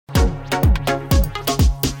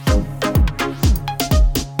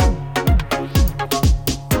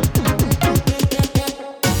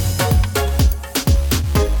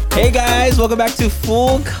Hey guys, welcome back to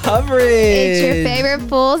Full Coverage. It's your favorite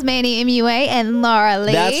fools, Manny MUA and Laura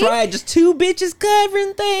Lee. That's right, just two bitches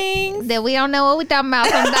covering things that we don't know what we're talking about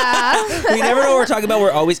sometimes. We never know what we're talking about.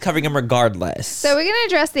 We're always covering them regardless. So we're going to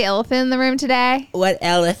address the elephant in the room today. What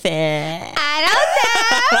elephant?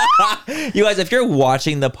 I don't know. You guys, if you're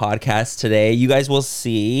watching the podcast today, you guys will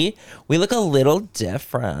see we look a little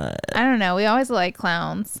different. I don't know. We always look like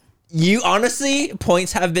clowns. You honestly,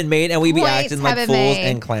 points have been made, and we be acting like fools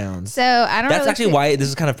and clowns. So I don't. That's actually why this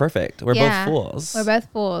is kind of perfect. We're both fools. We're both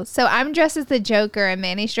fools. So I'm dressed as the Joker, and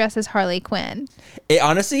Manny's dressed as Harley Quinn. It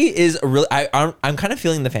honestly is really. I'm kind of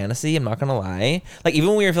feeling the fantasy. I'm not gonna lie. Like even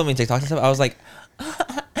when we were filming TikToks and stuff, I was like,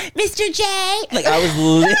 Mr. J. Like I was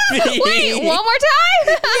living. Wait, one more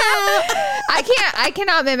time? I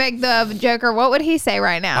cannot mimic the Joker. What would he say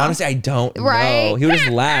right now? Honestly, I don't know. He would just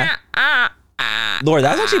laugh. Lord,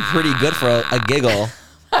 that was actually pretty good for a giggle.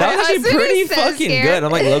 That was actually pretty fucking good.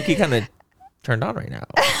 I'm like low-key kind of turned on right now.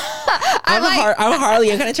 I'm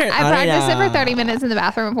Harley. I'm kind of turned on right now. I practiced it for 30 minutes in the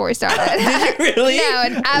bathroom before we started. Did you really?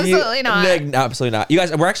 No, absolutely not. No, absolutely not. You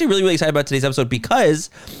guys, we're actually really, really excited about today's episode because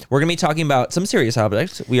we're going to be talking about some serious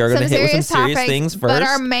topics. We are going to hit with some serious things first. But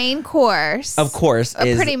our main course, of course,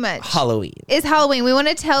 is pretty much Halloween. Is Halloween. We want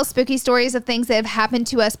to tell spooky stories of things that have happened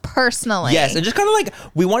to us personally. Yes, and just kind of like,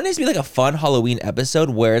 we wanted it to be like a fun Halloween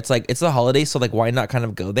episode where it's like, it's the holidays, so like, why not kind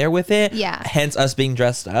of go there with it? Yeah. Hence us being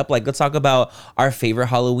dressed up. Like, let's talk about our favorite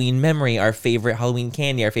Halloween memory, our favorite Halloween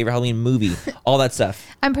candy, our favorite Halloween movie, all that stuff.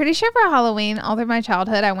 I'm pretty sure for Halloween, all through my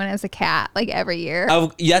childhood, I went as a cat, like every year.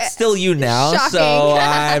 Oh, that's still you now, Shocking. so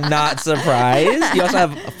I'm not surprised. You also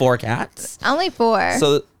have 4 cats. Only 4.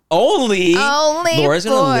 So only Laura's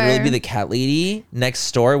 4. gonna literally be the cat lady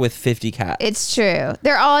next door with 50 cats. It's true.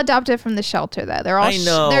 They're all adopted from the shelter, though. They're all I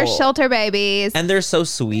know. They're shelter babies, and they're so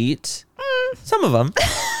sweet. Some of them.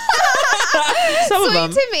 Some of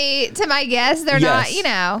them. Sweet to me, to my guests. They're not. You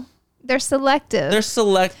know, they're selective. They're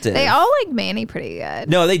selective. They all like Manny pretty good.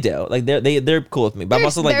 No, they do. Like they're cool with me. But I'm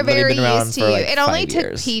also like they've been around for like 5 years. It only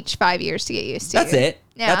took Peach 5 years to get used to. That's it.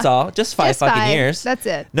 Yeah. That's all. Just 5 fucking years. That's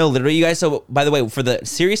it. No, literally, you guys. So, by the way, for the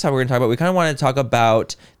serious topic we're going to talk about, we kind of want to talk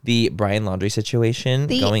about the Brian Laundrie situation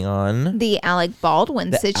going on. The Alec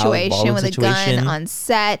Baldwin situation with a gun on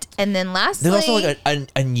set. And then lastly, there's also like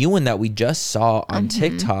a new one that we just saw on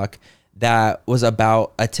TikTok that was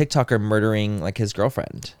about a TikToker murdering like his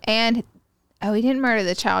girlfriend. And, he didn't murder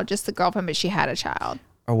the child, just the girlfriend, but she had a child.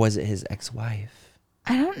 Or was it his ex-wife?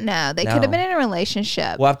 I don't know. They could have been in a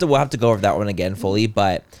relationship. We'll have to go over that one again fully,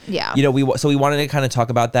 but yeah, you know, we wanted to kind of talk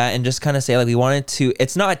about that and just kind of say like we wanted to.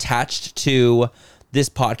 It's not attached to this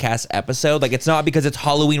podcast episode. Like it's not because it's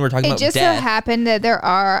Halloween. We're talking about death. It just so happened that there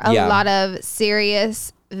are a lot of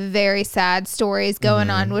serious, very sad stories going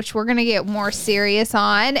on, which we're gonna get more serious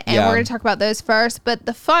on, and we're gonna talk about those first. But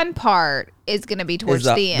the fun part is gonna be towards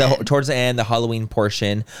the end. Towards the end, the Halloween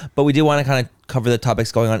portion. But we do want to kind of cover the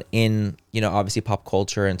topics going on in, you know, obviously pop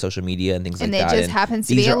culture and social media and things like that. And it just happens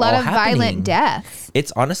to be a lot of violent deaths.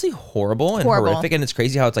 It's honestly horrible and horrific. And it's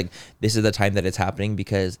crazy how it's like, this is the time that it's happening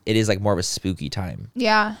because it is like more of a spooky time.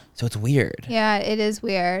 Yeah. So it's weird. Yeah, it is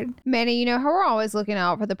weird. Manny, you know how we're always looking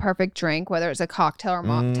out for the perfect drink, whether it's a cocktail or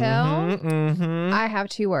mocktail? I have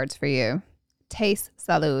 2 words for you. Taste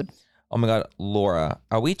salud. Oh my God, Laura,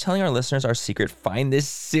 are we telling our listeners our secret find this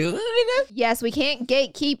soon? Yes, we can't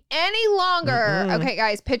gatekeep any longer. Okay,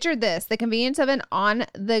 guys, picture this. The convenience of an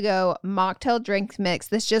on-the-go mocktail drink mix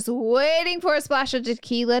that's just waiting for a splash of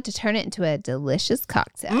tequila to turn it into a delicious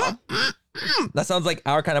cocktail. That sounds like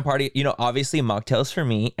our kind of party. You know, obviously mocktails for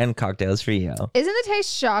me and cocktails for you. Isn't the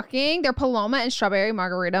taste shocking? Their Paloma and strawberry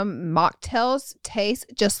margarita mocktails taste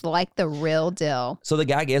just like the real deal. So the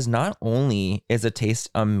gag is not only is the taste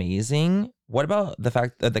amazing, what about the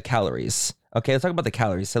fact that the calories? Okay, let's talk about the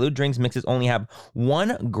calories. Salud drinks mixes only have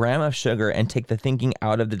 1 gram of sugar and take the thinking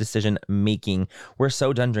out of the decision making. We're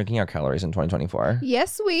so done drinking our calories in 2024.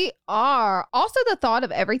 Yes, we are. Also, the thought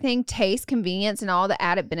of everything, taste, convenience, and all the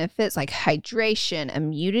added benefits like hydration,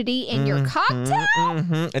 immunity in your cocktail.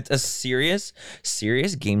 It's a serious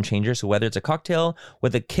game changer. So whether it's a cocktail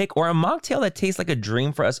with a kick or a mocktail that tastes like a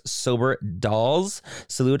dream for us sober dolls,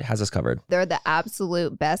 Salud has us covered. They're the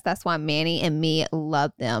absolute best. That's why Manny and me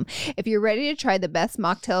love them. If you're ready to try the best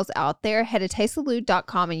mocktails out there, head to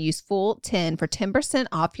tastesalud.com and use FULL10 for 10%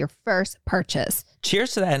 off your first purchase.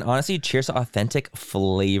 Cheers to that, and honestly, cheers to authentic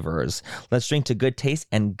flavors. Let's drink to good taste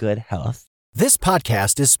and good health. This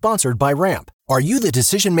podcast is sponsored by Ramp. Are you the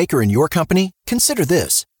decision maker in your company? Consider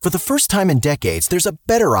this. For the first time in decades, there's a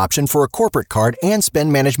better option for a corporate card and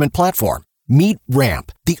spend management platform. Meet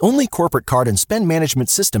Ramp, the only corporate card and spend management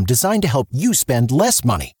system designed to help you spend less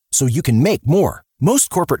money so you can make more.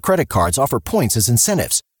 Most corporate credit cards offer points as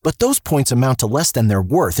incentives, but those points amount to less than their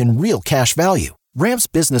worth in real cash value. Ramp's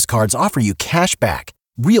business cards offer you cash back,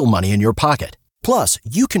 real money in your pocket. Plus,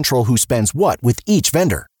 you control who spends what with each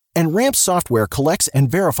vendor. And Ramp's software collects and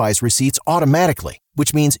verifies receipts automatically,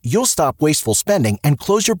 which means you'll stop wasteful spending and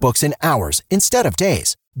close your books in hours instead of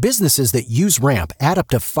days. Businesses that use Ramp add up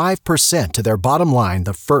to 5% to their bottom line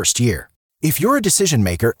the first year. If you're a decision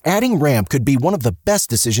maker, adding Ramp could be one of the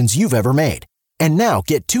best decisions you've ever made. And now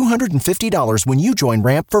get $250 when you join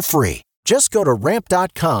Ramp for free. Just go to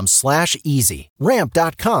ramp.com/easy.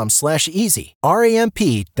 Ramp.com/easy.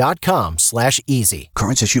 RAMP.com/easy.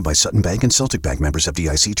 Cards issued by Sutton Bank and Celtic Bank, members of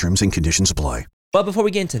FDIC. Terms and conditions apply. But before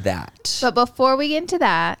we get into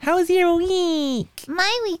that, how was your week?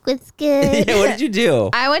 My week was good. What did you do?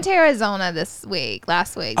 I went to Arizona last week.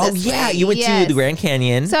 You went to the Grand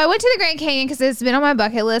Canyon. So I went to the Grand Canyon because it's been on my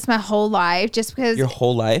bucket list my whole life. Just because your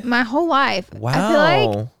whole life, my whole life. Wow. I feel like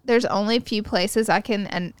there's only a few places I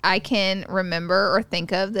can remember or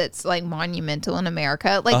think of that's like monumental in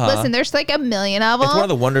America. Like, listen, there's like a million of them. It's one of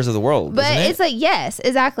the wonders of the world. But isn't it? it's like, yes,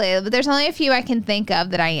 exactly. But there's only a few I can think of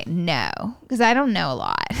that I know because I don't know a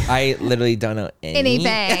lot. I literally don't know anything.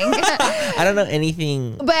 I don't know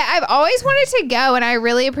anything. But I've always wanted to go, and I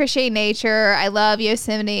really appreciate nature. I love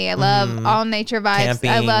Yosemite. I love all nature vibes. Camping.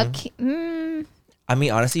 I love. I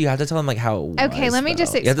mean, honestly, you have to tell them like how it was. Okay, let me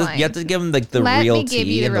just explain. You have to give them like the real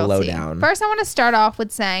tea and the lowdown. First, I want to start off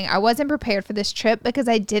with saying I wasn't prepared for this trip because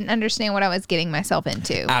I didn't understand what I was getting myself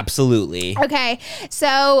into. Absolutely. Okay,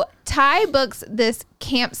 so Ty books this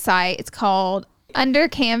campsite. It's called Under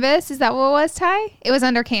Canvas. Is that what it was, Ty? It was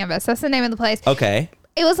Under Canvas. That's the name of the place. Okay.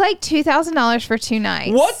 It was like $2,000 for 2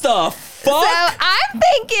 nights. What the fuck? So I'm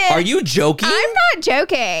thinking. Are you joking? I'm not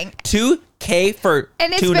joking. $2,000 for 2 nights.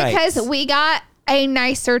 And it's because we got a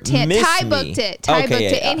nicer tent. Ty booked it.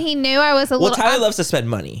 And he knew I was a little. Well, Tyler loves to spend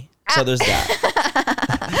money. So there's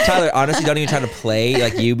that. Tyler, honestly, don't even try to play.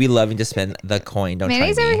 Like, you be loving to spend the coin. Don't try me.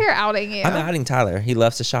 Manny's over here outing you. I'm outing Tyler. He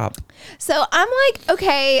loves to shop. So I'm like,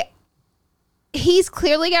 okay, he's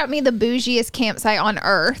clearly got me the bougiest campsite on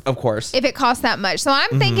earth. Of course. If it costs that much. So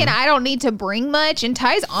I'm thinking I don't need to bring much. And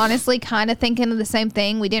Ty's honestly kind of thinking of the same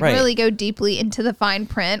thing. We didn't really go deeply into the fine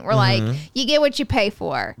print. We're like, you get what you pay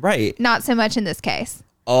for. Right. Not so much in this case.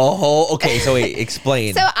 Oh, okay. So wait,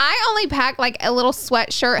 explain. So I only packed like a little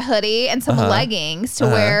sweatshirt, hoodie, and some leggings to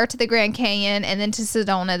wear to the Grand Canyon and then to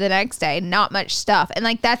Sedona the next day. Not much stuff. And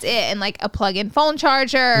like, that's it. And like a plug-in phone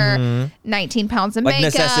charger, 19 pounds of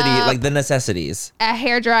makeup. Like the necessities. A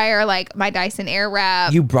hairdryer, like my Dyson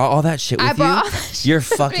Airwrap. You brought all that shit with you? I brought all that shit. You're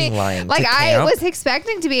fucking lying. Like, I was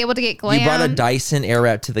expecting to be able to get glam. You brought a Dyson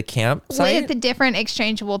Airwrap to the campsite? With the different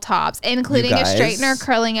exchangeable tops, including a straightener,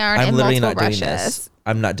 curling iron, and multiple brushes.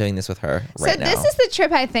 I'm not doing this with her right now. So this is the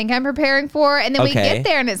trip I think I'm preparing for. And then we get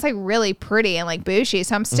there and it's like really pretty and like bougie.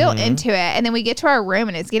 So I'm still into it. And then we get to our room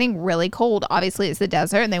and it's getting really cold. Obviously it's the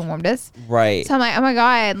desert and they warmed us. Right. So I'm like, oh my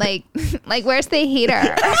God, like where's the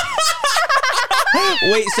heater?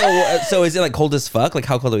 Wait, so is it like cold as fuck? Like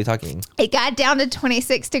how cold are we talking? It got down to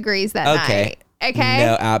 26 degrees that night. Okay.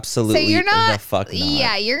 No, absolutely. So you're not. The fuck not.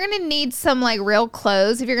 Yeah, you're gonna need some like real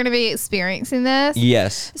clothes if you're gonna be experiencing this.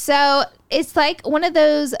 Yes. So it's like one of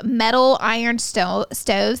those metal iron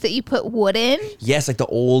stoves that you put wood in. Yes, like the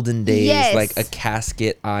olden days, like a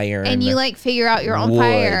casket iron. And you like figure out your own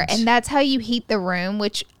fire, and that's how you heat the room.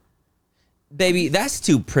 Which, baby, that's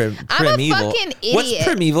too primeval. I'm a fucking idiot. What's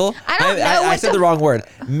primeval? I don't know. I said the wrong word.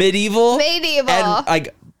 Medieval. And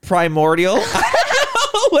like primordial.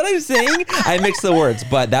 What I'm saying, I mix the words,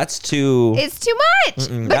 but that's too. It's too much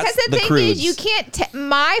because the thing is, you can't.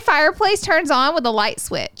 My fireplace turns on with a light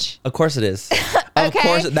switch. Of course it is. Of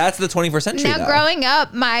course, that's the 21st century. Now, growing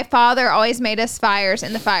up, my father always made us fires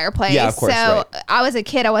in the fireplace. Yeah, of course. So I was a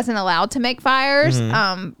kid; I wasn't allowed to make fires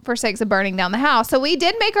for sakes of burning down the house. So we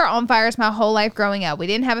did make our own fires my whole life growing up. We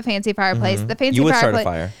didn't have a fancy fireplace. The fancy you would fireplace.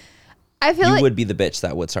 Start a fire. I feel you would be the bitch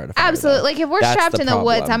that would start a fire. Absolutely. Though. Like if we're trapped in the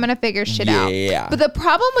woods, I'm gonna figure shit out. Yeah. But the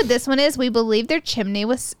problem with this one is we believe their chimney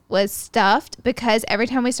was stuffed because every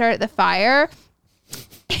time we started the fire,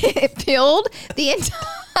 it filled the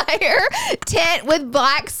entire tent with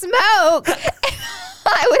black smoke.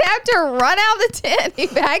 I would have to run out the tent,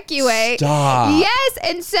 evacuate. Stop. Yes,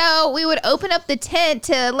 and so we would open up the tent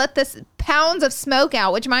to let the pounds of smoke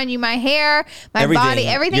out, which, mind you, my hair, my body,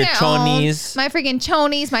 everything your I chonies. owned, my freaking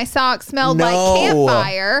chonies, my socks smelled like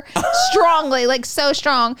campfire strongly, like so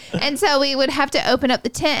strong. And so we would have to open up the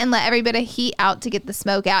tent and let every bit of heat out to get the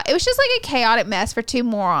smoke out. It was just like a chaotic mess for two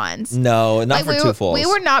morons. No, not for two fools. We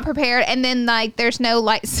were not prepared. And then like there's no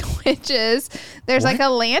light switches. There's like a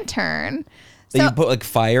lantern. So you put like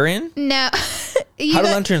fire in? No. How do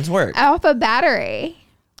lanterns work? Off a battery.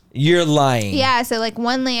 You're lying. Yeah, so like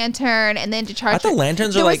one lantern and then to charge. I thought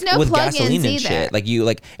lanterns are like with gasoline and shit. Like you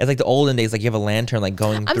like it's like the olden days. Like you have a lantern like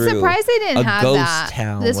going through. I'm surprised they didn't have ghost that.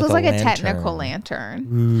 Town. This was like a lantern. technical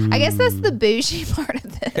lantern. I guess that's the bougie part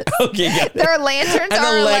of this. Okay, yeah. Their lanterns An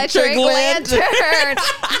are electric lantern.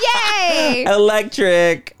 Yay!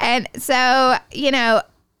 Electric. And so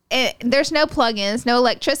there's no plugins, no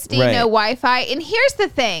electricity, Right. no Wi-Fi. And here's the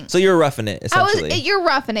thing. So you're roughing it essentially. You're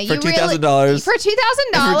roughing it. For $2,000. For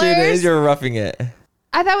 $2,000. For 2 days, you're roughing it.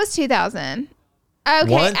 I thought it was $2,000.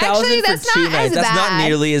 Okay, 1,000 actually, for that's 2 not nights. as That's bad. not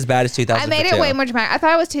nearly as bad as 2,000. I made for it 2. way more dramatic. I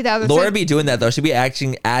thought it was 2,000. Laura be doing that though. She'd be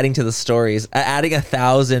actually adding to the stories, adding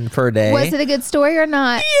 1,000 per day. Was it a good story or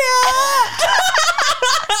not? Yeah.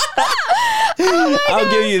 I'll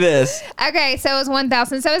give you this. Okay, so it was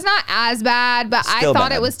 1,000. So it's not as bad, but Still I thought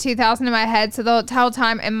bad. it was 2,000 in my head. So the whole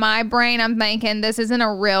time in my brain, I'm thinking this isn't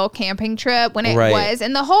a real camping trip when it Right. was.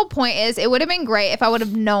 And the whole point is, it would have been great if I would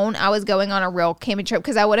have known I was going on a real camping trip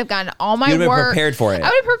because I would have gotten all my You'd have been work. prepared for it. I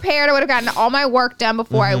would have prepared. I would have gotten all my work done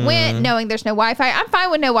before I Mm-hmm. went, knowing there's no Wi-Fi. I'm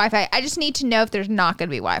fine with no Wi-Fi. I just need to know if there's not going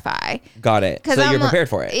to be Wi-Fi. Got it. So you're prepared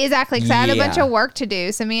for it. Exactly. Because I had a bunch Yeah. of work to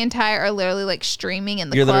do. So me and Ty are literally like streaming in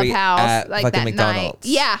the You're literally clubhouse at like fucking that McDonald's.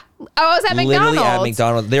 night. Yeah. Oh, I was at McDonald's. Literally at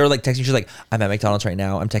McDonald's. They were like texting. She's like, "I'm at McDonald's right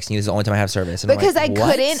now. I'm texting you. This is the only time I have service." And I'm Because like,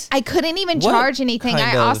 what? I couldn't even What charge anything. kind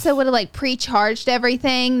I of- also would have like pre-charged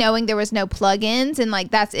everything, knowing there was no plugins and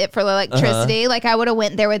like that's it for the electricity. Like I would have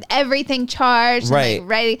went there with everything charged, and, Right. like,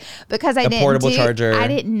 ready because I A didn't portable charger. I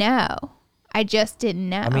didn't know. I just didn't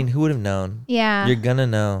know. I mean, who would have known? yeah. You're gonna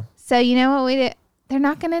know. So you know what we did? They're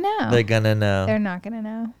not gonna know. They're gonna know. They're not gonna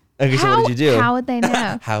know. Okay, so what did you do? How would they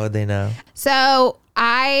know? How would they know? So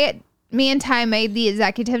me and Ty made the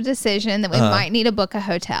executive decision that we might need to book a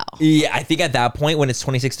hotel. Yeah, I think at that point when it's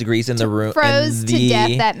 26 degrees in the room, Froze in to the,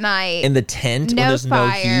 death that night. in the tent, when No there's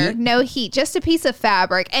fire, no heat. just a piece of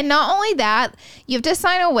fabric. And not only that, you have to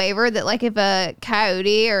sign a waiver that like if a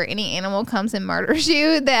coyote or any animal comes and murders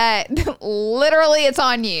you, that literally it's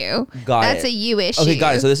on you. That's a you issue. Okay,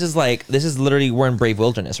 got it. So this is literally we're in Brave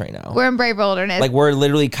Wilderness right now. We're in Brave Wilderness. Like we're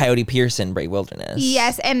literally Coyote Pearson, Brave Wilderness.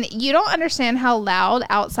 Yes, and you don't understand how loud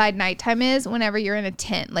outside nighttime is whenever you're in a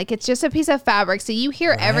tent. Like it's just a piece of fabric, so you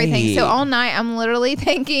hear everything. So Right. all night I'm literally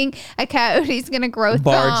thinking a coyote's gonna grow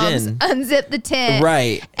Barge thumbs, in. unzip the tent,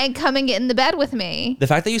 Right. and come and get in the bed with me. The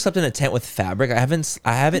fact that you slept in a tent with fabric, I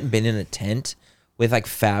haven't been in a tent with like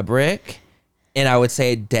fabric, and I would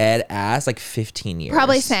say dead ass like 15 years.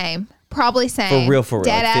 Probably same. For real,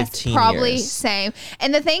 Dead like ass, 15 probably years. same.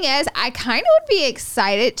 And the thing is, I kind of would be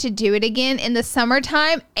excited to do it again in the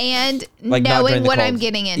summertime and Like, not during knowing the what I'm cold.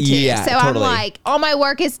 getting into. Yeah, so totally. I'm like, all my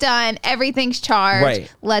work is done. Everything's charged.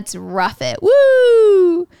 Right. Let's rough it.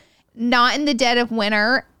 Woo! Not in the dead of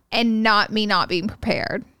winter and not being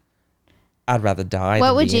prepared. I'd rather die. What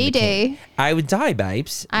than would be in you the tent. do? I would die,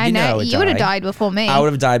 babes. I know. You would have died before me. I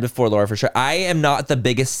would have died before Laura for sure. I am not the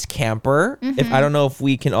biggest camper. If I don't know if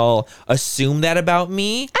we can all assume that about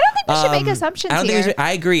me. I don't think we should make assumptions I don't think we here. should.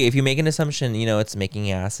 I agree. If you make an assumption, it's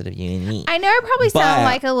making ass out of you and me. I know I probably sound But-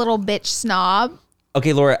 like a little bitch snob.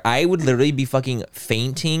 Okay, Laura, I would literally be fucking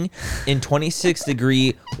fainting in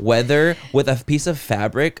 26-degree weather with a piece of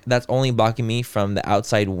fabric that's only blocking me from the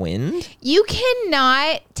outside wind. You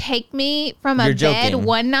cannot take me from a You're bed joking.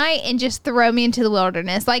 one night and just throw me into the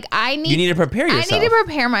wilderness. Like You need to prepare yourself. I need to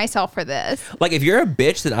prepare myself for this. Like, if you're a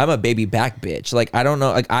bitch, then I'm a baby back bitch. Like, I don't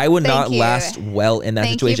know. Like, I would Thank not you. last well in that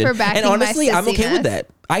Thank you situation. for backing and honestly, my I'm okay sissiness. with that.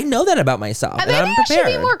 I know that about myself. And Maybe I'm I should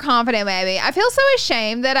prepared. be more confident. Maybe I feel so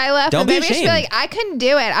ashamed that I left. Don't but be maybe I should be ashamed. like, I couldn't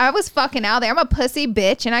do it. I was fucking out there. I'm a pussy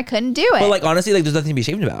bitch, and I couldn't do it. But like honestly, like there's nothing to be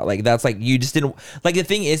ashamed about. Like that's like you just didn't like the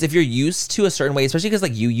thing is if you're used to a certain way, especially because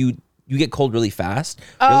like you get cold really fast,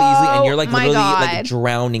 really easily, and you're like Oh, my literally God. like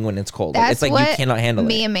drowning when it's cold. Like, That's it's like what you cannot handle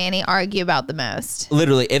me it. and Manny argue about the most.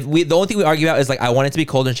 Literally, the only thing we argue about is like I want it to be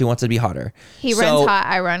cold and she wants it to be hotter. He So, runs hot,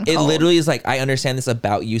 I run cold. It literally is like I understand this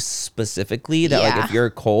about you specifically that like Yeah. if you're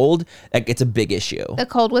cold, like it's a big issue. The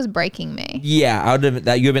cold was breaking me. Yeah, I would have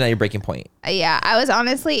that you have been at your breaking point. Yeah, I was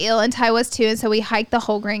honestly ill and Ty was too. And so we hiked the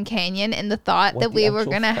whole Grand Canyon and the thought What that the we were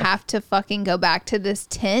actual going to fuck? have to fucking go back to this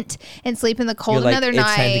tent and sleep in the cold You're like, another "It's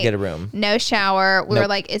night. time to get a room." No shower. We were Nope.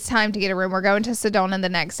 like, it's time to get a room. We're going to Sedona the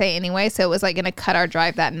next day anyway. So it was like going to cut our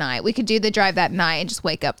drive that night. We could do the drive that night and just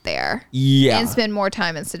wake up there. Yeah. And spend more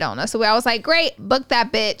time in Sedona. So I was like, great, book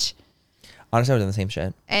that bitch. Honestly, I was in the same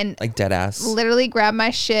shit. And Like dead ass. literally grabbed my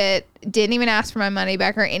shit, didn't even ask for my money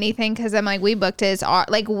back or anything because I'm like, we booked it. It's our,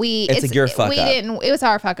 like It's like your fuck we up. didn't, it was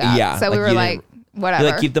our fuck up. Yeah, So we like were you like, didn't- whatever.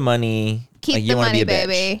 You're like keep the money. Keep like, you the wanna money, be a bitch.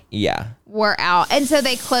 baby. Yeah. were out. And so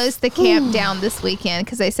they closed the camp down this weekend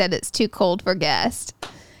because they said it's too cold for guests.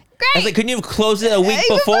 Great. I was like, couldn't you have closed it a week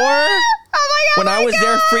before? Oh my God. When I was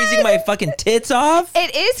there freezing my fucking tits off?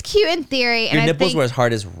 It is cute in theory. Your and nipples I were think as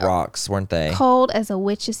hard as rocks, weren't they? cold as a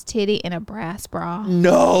witch's titty in a brass bra.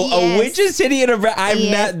 No, Yes. a witch's titty in a brass. I'm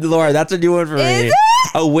Yes. not, Laura. That's a new one for me. Is it?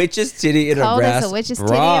 A witch's titty in a Cold brass as a witch's bra.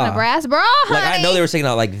 titty in a brass bra, honey. Like I know they were sticking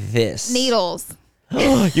out like this. Needles.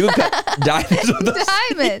 You could cut diamonds with those.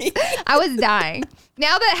 Diamonds. I was dying.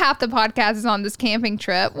 Now that half the podcast is on this camping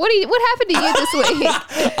trip, what happened to you this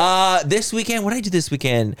week? This weekend, what did I do this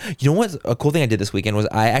weekend? You know what? A cool thing I did this weekend was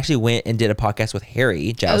I actually went and did a podcast with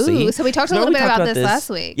Harry Jousey. Ooh, so we talked a little bit about this last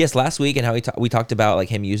week. Yes, last week, and how we talked about like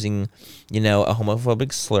him using, a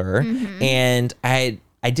homophobic slur, and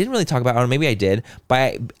I didn't really talk about it. Maybe I did,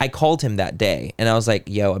 but I called him that day and I was like,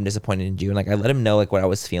 yo, I'm disappointed in you. And like, I let him know like what I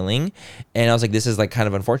was feeling. And I was like, this is like kind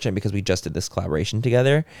of unfortunate because we just did this collaboration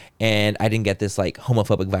together and I didn't get this like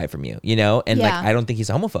homophobic vibe from you, And like, I don't think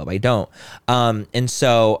he's a homophobe. I don't. And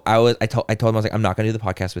so I told him, I was like, I'm not going to do the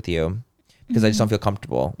podcast with you because I just don't feel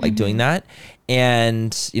comfortable like doing that.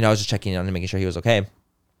 And, I was just checking in on him, making sure he was okay.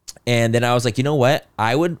 And then I was like, you know what?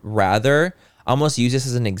 I would rather almost use this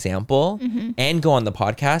as an example and go on the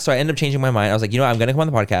podcast. So I ended up changing my mind. I was like, I'm going to come on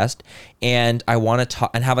the podcast and I want to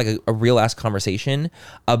talk and have like a real ass conversation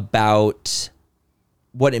about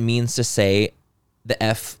what it means to say the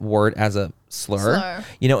F word as a slur,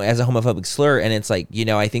 as a homophobic slur. And it's like,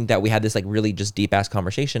 I think that we had this like really just deep ass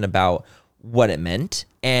conversation about what it meant.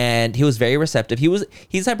 And he was very receptive. He's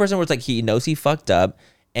the type of person where it's like, he knows he fucked up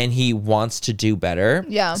and he wants to do better.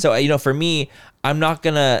 Yeah. So, for me, I'm not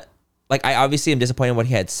going to, like, I obviously am disappointed in what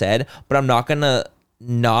he had said, but I'm not going to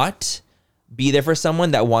not be there for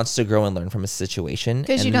someone that wants to grow and learn from a situation.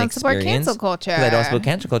 Because you don't support cancel culture. Because I don't support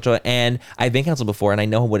cancel culture. And I've been canceled before and I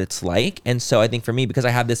know what it's like. And so I think for me, because I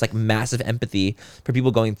have this like massive empathy for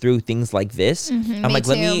people going through things like this, I'm like,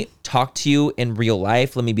 let me talk to you in real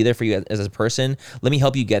life. Let me be there for you as a person. Let me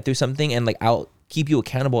help you get through something. And like, I'll keep you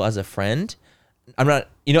accountable as a friend. I'm not,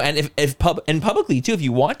 and if publicly too, if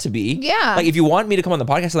you want to be, like if you want me to come on the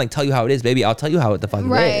podcast and like tell you how it is, baby, I'll tell you how the fuck it is.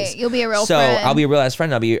 Right, you'll be a real friend. So I'll be a real ass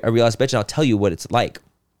friend. I'll be a real ass bitch, and I'll tell you what it's like.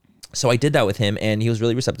 So I did that with him, and he was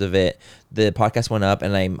really receptive of it. The podcast went up,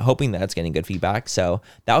 and I'm hoping that it's getting good feedback. So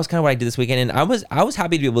that was kind of what I did this weekend, and I was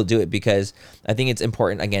happy to be able to do it because I think it's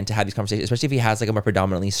important again to have these conversations, especially if he has like a more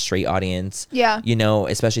predominantly straight audience. Yeah,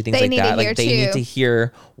 especially things like that. Like they need to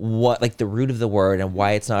hear what like the root of the word and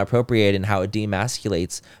why it's not appropriate and how it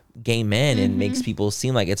demasculates gay men and makes people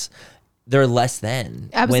seem like they're less than.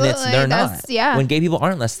 Absolutely. When they're not. Yeah. When gay people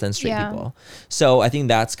aren't less than straight people. So I think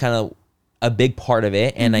that's kind of a big part of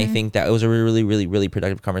it. And I think that it was a really, really, really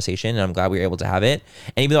productive conversation. And I'm glad we were able to have it.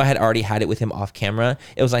 And even though I had already had it with him off camera,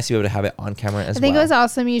 it was nice to be able to have it on camera as well. I think it was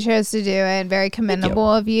awesome you chose to do it. Very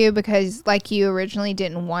commendable of you because like you originally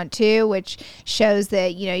didn't want to, which shows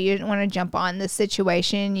that, you didn't want to jump on this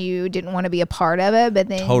situation. You didn't want to be a part of it. But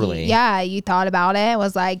then you thought about it. It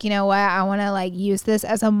was like, you know what? I want to like use this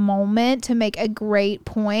as a moment to make a great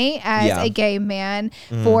point as a gay man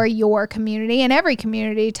for your community and every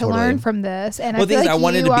community to learn from this. And I feel like I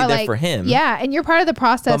wanted to be there like, for him. Yeah, and you're part of the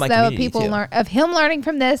process though of people of him learning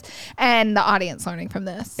from this and the audience learning from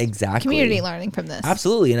this. Exactly. Community learning from this.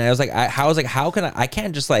 Absolutely. And I was like, how can I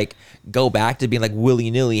can't just like go back to being like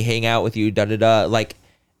willy-nilly hang out with you, like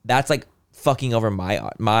that's like fucking over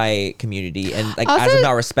my community and like also, as I'm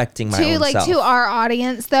not respecting my own like self. To our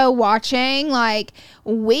audience though watching, like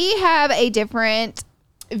we have a different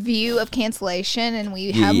view of cancellation and we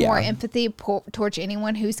have more empathy towards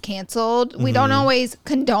anyone who's canceled. We don't always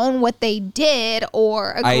condone what they did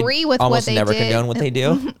or agree with what they did. Almost never condone what they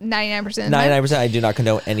do. 99% I do not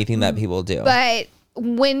condone anything that people do. But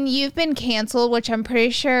when you've been canceled, which I'm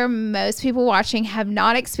pretty sure most people watching have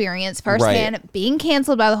not experienced firsthand, being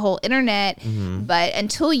canceled by the whole internet, but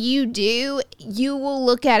until you do, you will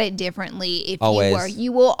look at it differently.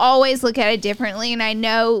 You will always look at it differently. And I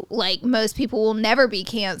know like most people will never be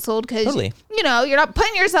canceled because, you're not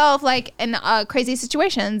putting yourself like in crazy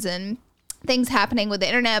situations and things happening with the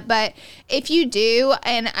internet. But if you do,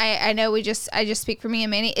 and I know I just speak for me and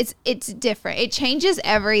Manny, it's different. It changes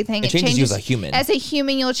everything. It changes you as a human. As a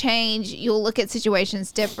human, you'll change. You'll look at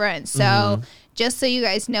situations different. So just so you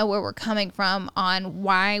guys know where we're coming from on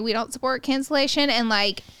why we don't support cancellation and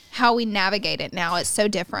like how we navigate it now, it's so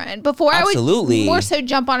different. Before I would more so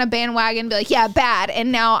jump on a bandwagon and be like, yeah, bad.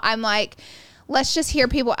 And now I'm like, let's just hear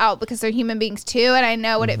people out because they're human beings too. And I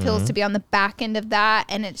know what it feels to be on the back end of that.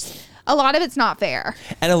 And it's A lot of it's not fair.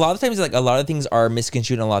 And a lot of times, like, a lot of things are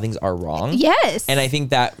misconstrued and a lot of things are wrong. Yes. And I think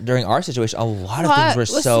that during our situation, a lot of things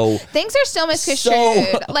were things are still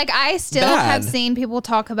misconstrued. Like, I still have seen people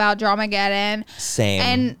talk about Dramageddon. Same.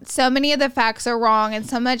 And so many of the facts are wrong and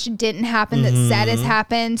so much didn't happen that said has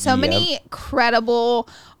happened. So many credible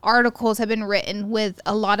articles have been written with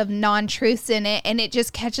a lot of non-truths in it, and it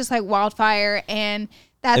just catches like wildfire. And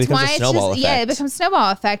that's why it's just, it becomes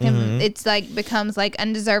snowball effect. And it's like becomes like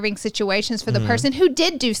undeserving situations for the person who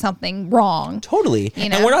did do something wrong. Totally. You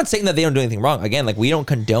know? And we're not saying that they don't do anything wrong. Again, like, we don't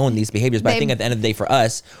condone these behaviors, but I think at the end of the day for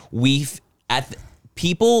us,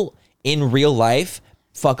 people in real life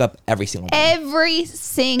fuck up every single day. Every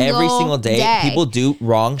single day. People do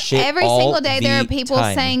wrong shit. Every single day there are people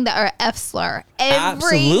saying the F slur.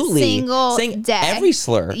 Absolutely. Single saying day. Every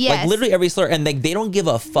slur. Yes. Like, literally every slur. And they don't give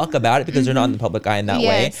a fuck about it because they're not in the public eye in that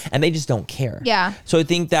way. And they just don't care. Yeah. So I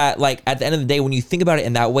think that, like, at the end of the day, when you think about it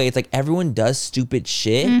in that way, it's like everyone does stupid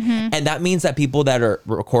shit. And that means that people that are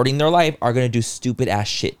recording their life are going to do stupid ass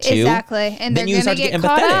shit too. Exactly. And they're going to get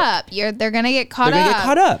caught up. They're going to get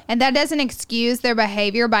caught up. And that doesn't excuse their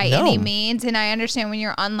behavior by any means. And I understand when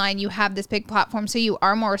you're online, you have this big platform, so you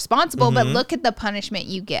are more responsible, but look at the punishment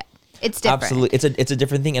you get. It's different. Absolutely. It's a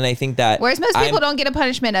different thing. And I think that whereas most people don't get a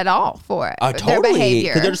punishment at all for it. Totally. Their behavior.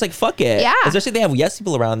 Because they're just like, fuck it. Yeah. Especially if they have yes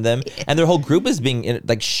people around them and their whole group is being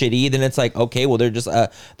like shitty, then it's like, okay, well, they're just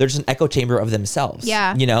an echo chamber of themselves.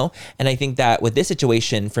 Yeah. You know? And I think that with this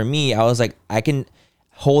situation, for me, I was like, I can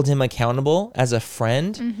hold him accountable as a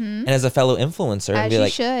friend and as a fellow influencer, and be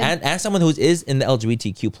like, and as someone who is in the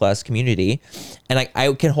LGBTQ plus community, and like,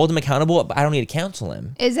 I can hold him accountable, but I don't need to counsel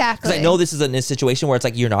him. Exactly. Because I know this is a situation where it's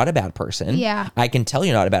like, you're not a bad person. Yeah. I can tell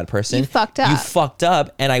you're not a bad person. You fucked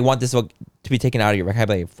up. And I want this to be taken out of your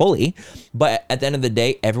vocabulary fully. But at the end of the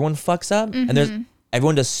day, everyone fucks up, and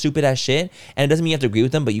everyone does stupid ass shit, and it doesn't mean you have to agree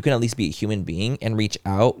with them, but you can at least be a human being and reach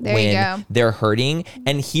out when they're hurting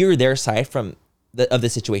and hear their side of the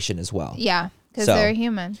situation as well. Yeah, because they're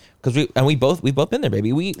human. Because we've both been there,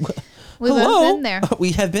 baby. We've both been there.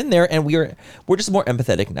 We have been there, and we're just more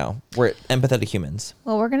empathetic now. We're empathetic humans.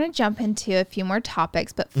 Well, we're gonna jump into a few more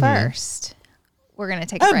topics, but first, we're gonna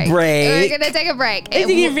take a break. We're gonna take a break,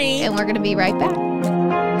 and we're gonna be right back.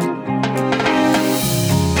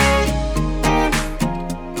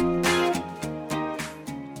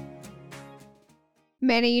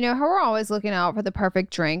 Manny, you know how we're always looking out for the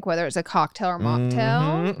perfect drink, whether it's a cocktail or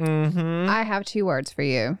mocktail? I have 2 words for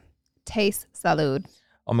you. Taste salud.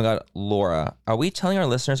 Oh my God, Laura, are we telling our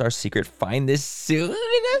listeners our secret find this soon?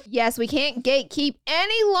 Yes, we can't gatekeep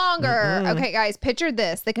any longer. Okay, guys, picture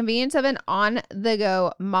this. The convenience of an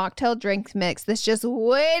on-the-go mocktail drink mix that's just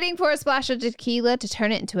waiting for a splash of tequila to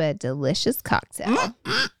turn it into a delicious cocktail.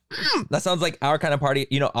 That sounds like our kind of party.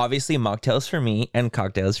 You know, obviously mocktails for me and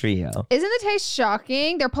cocktails for you. Isn't the taste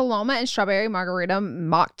shocking? Their Paloma and strawberry margarita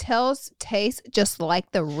mocktails taste just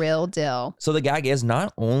like the real deal. So the gag is,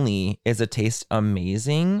 not only is the taste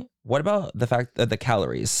amazing, what about the fact that the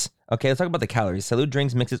calories? Okay, let's talk about the calories. Salud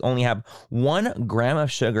drinks mixes only have 1 gram of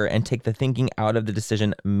sugar and take the thinking out of the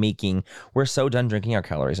decision making. We're so done drinking our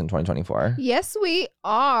calories in 2024. Yes, we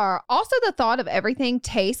are. Also, the thought of everything,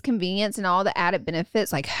 taste, convenience, and all the added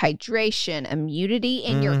benefits like hydration, immunity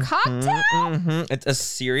in your cocktail. It's a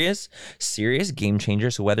serious game changer.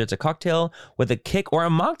 So whether it's a cocktail with a kick or a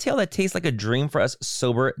mocktail that tastes like a dream for us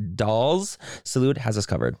sober dolls, Salud has us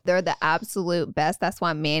covered. They're the absolute best. That's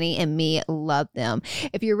why Manny and me love them.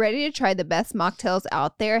 If you're ready to try the best mocktails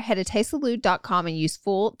out there, head to tastesalud.com and use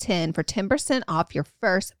full10 for 10% off your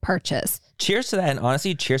first purchase. Cheers to that, and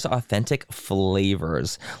honestly, cheers to authentic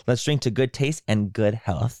flavors. Let's drink to good taste and good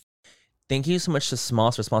health. Thank you so much to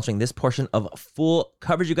Smalls for sponsoring this portion of Full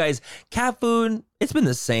Coverage, you guys. Cat food, it's been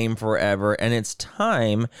the same forever, and it's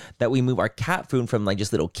time that we move our cat food from like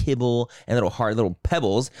just little kibble and little hard little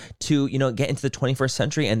pebbles to, you know, get into the 21st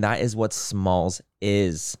century, and that is what Smalls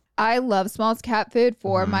is. I love Smalls cat food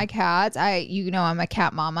for my cats. I'm a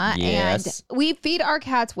cat mama, yes. And we feed our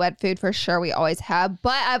cats wet food for sure. We always have,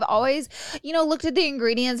 but I've always, looked at the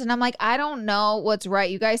ingredients and I'm like, I don't know what's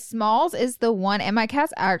right. You guys, Smalls is the one, and my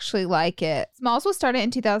cats actually like it. Smalls was started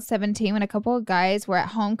in 2017 when a couple of guys were at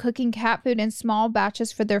home cooking cat food in small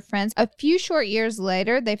batches for their friends. A few short years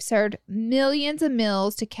later, they've served millions of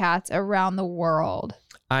meals to cats around the world.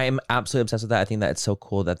 I'm absolutely obsessed with that. I think that it's so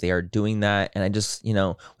cool that they are doing that. And I just, we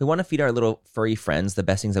want to feed our little furry friends the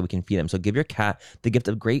best things that we can feed them. So give your cat the gift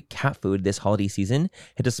of great cat food this holiday season.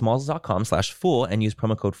 Head to smalls.com/full and use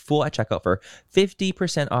promo code FULL at checkout for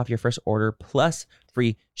 50% off your first order plus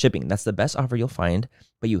free shipping. That's the best offer you'll find,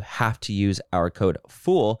 but you have to use our code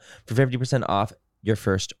FULL for 50% off your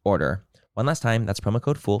first order. One last time, that's promo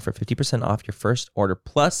code FOOL for 50% off your first order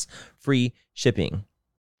plus free shipping.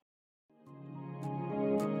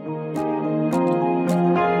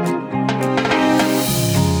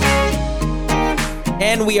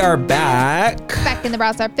 And we are back. Back in the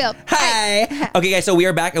browser, Phil. Hi. Okay, guys, so we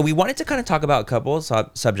are back, and we wanted to kind of talk about a couple of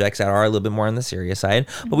subjects that are a little bit more on the serious side,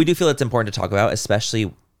 but we do feel it's important to talk about,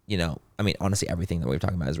 especially, you know, I mean, honestly, everything that we're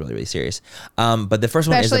talking about is really, really serious. But the first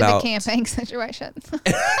one is about... Especially the camping situation.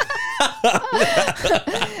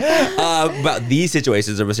 About these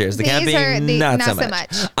situations are serious. The camping, not so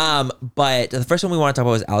much. But the first one we want to talk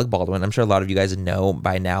about is Alec Baldwin. I'm sure a lot of you guys know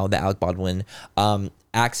by now that Alec Baldwin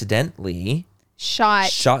accidentally...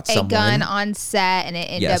 shot a gun on set, and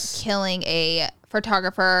it ended up killing a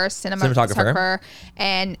cinematographer,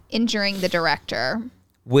 and injuring the director.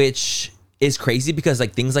 Which is crazy because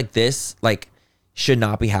like things like this should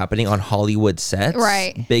not be happening on Hollywood sets.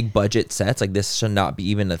 Right. Big budget sets. Like this should not be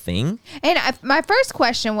even a thing. And my first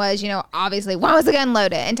question was, you know, obviously, why was the gun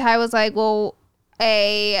loaded? And Ty was like, well,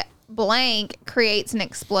 a blank creates an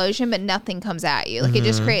explosion, but nothing comes at you. Like it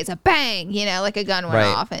just creates a bang, you know, like a gun went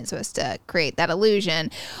off, and it's supposed to create that illusion.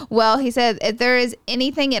 Well, he said if there is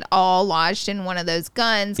anything at all lodged in one of those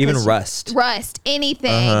guns, even rust,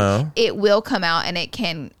 anything, it will come out and it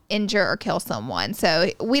can injure or kill someone. So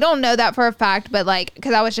we don't know that for a fact, but like,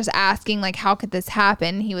 because I was just asking, like, how could this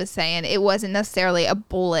happen? He was saying it wasn't necessarily a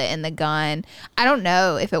bullet in the gun. I don't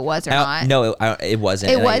know if it was or not. No, it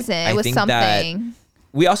wasn't. It wasn't. It was something.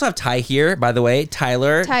 We also have Ty here, by the way.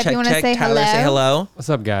 Tyler, Ty, you want to say Tyler, hello? say hello. What's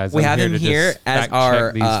up, guys? We have him here as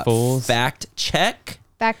our fact check.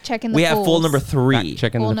 Fact checking the We fools. have fool number 3. Fact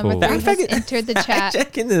checking the number fools. 3 has entered the chat.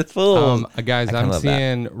 Checking the fools. Guys, I'm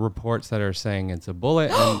seeing reports that are saying it's a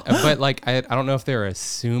bullet, but like I don't know if they're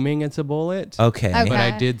assuming it's a bullet. Okay. But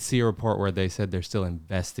I did see a report where they said they're still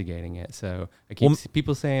investigating it. So I keep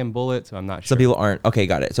people saying bullet, so I'm not sure. Some people aren't. Okay,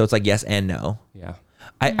 got it. So it's like yes and no. Yeah.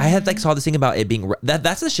 I had saw this thing about it being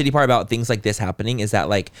that's the shitty part about things like this happening is that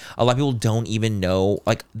like a lot of people don't even know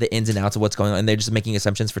like the ins and outs of what's going on, and they're just making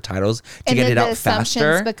assumptions for titles to get it out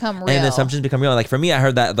faster. And the assumptions become real. Like for me, I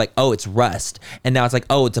heard that like, oh, it's rust, and now it's like,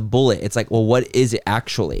 oh, it's a bullet. It's like, well, what is it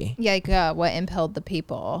actually? Yeah, what impaled the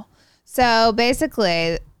people? So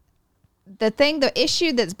basically, the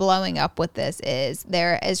issue that's blowing up with this is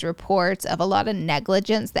there is reports of a lot of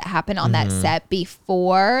negligence that happened on that set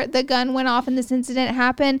before the gun went off and this incident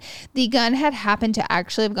happened. The gun had happened to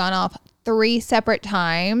actually have gone off 3 separate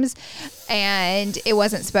times, and it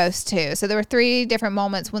wasn't supposed to. So there were 3 different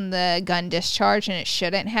moments when the gun discharged, and it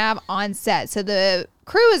shouldn't have on set. So the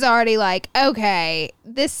crew is already like, okay,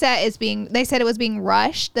 this set is they said it was being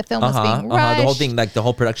rushed. The film was being rushed. The whole thing, like the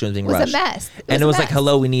whole production was being rushed. It was a mess. It was like,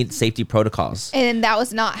 hello, we need safety protocols. And that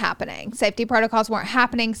was not happening. Safety protocols weren't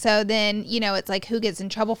happening. So then, you know, it's like, who gets in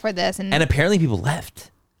trouble for this? And apparently people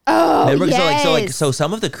left. Oh, remember? yes. So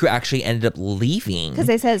some of the crew actually ended up leaving because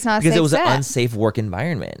they said it's not a because safe it was set. an unsafe work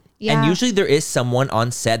environment. Yeah. And usually there is someone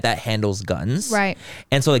on set that handles guns, right?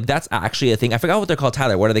 And so like that's actually a thing. I forgot what they're called.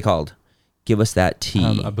 Tyler, what are they called? Give us that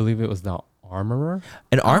tea. I believe it was the armorer.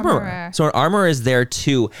 An armorer. So an armorer is there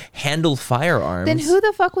to handle firearms. Then who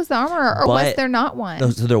the fuck was the armorer, or was there not one? No,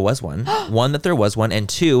 so there was one. One, that there was one, and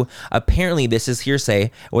 2, apparently this is hearsay.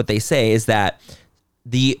 What they say is that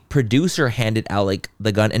the producer handed Alec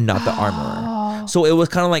the gun and not the armorer. So it was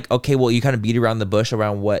kind of like, okay, well, you kind of beat around the bush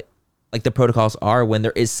around what like the protocols are when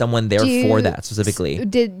there is someone there for that specifically.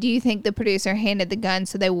 Do you think the producer handed the gun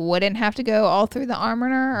so they wouldn't have to go all through the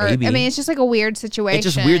armorer? Or, maybe. I mean, it's just like a weird situation.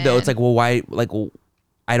 It's just weird though. It's like, well, why? Like, well,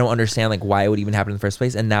 I don't understand like why it would even happen in the first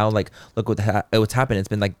place. And now like, look what's happened. It's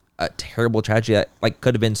been like a terrible tragedy that like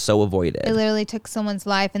could have been so avoided. It literally took someone's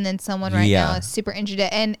life, and then someone now is super injured.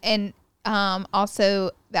 And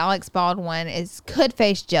also Alex Baldwin could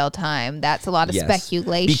face jail time. That's a lot of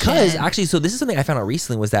speculation. Because actually, so this is something I found out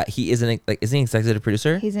recently was that he is an executive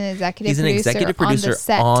producer. He's an executive producer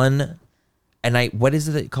on what is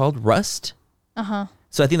it called? Rust?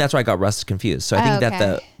 So I think that's why I got Rust confused. So I think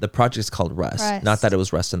that the project is called Rust, not that it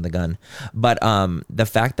was Rust in the gun. But the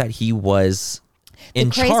fact that he was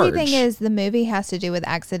in charge. The crazy thing is the movie has to do with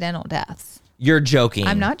accidental deaths. You're joking.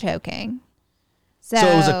 I'm not joking. So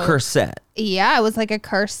it was a cursed set. Yeah, it was like a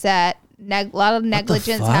cursed set. A lot of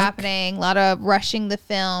negligence happening, a lot of rushing the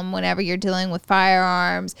film whenever you're dealing with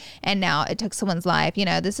firearms, and now it took someone's life. You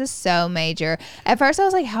know, this is so major. At first I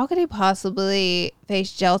was like, how could he possibly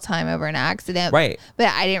face jail time over an accident. Right. But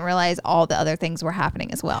I didn't realize all the other things were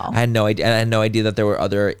happening as well. I had no idea. And I had no idea that there were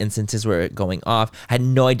other instances where it going off. I had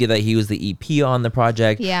no idea that he was the EP on the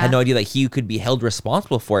project. Yeah. I had no idea that he could be held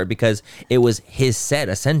responsible for it because it was his set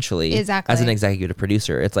essentially. Exactly. As an executive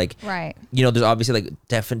producer. It's like, Right. you know, there's obviously like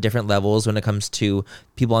different levels when it comes to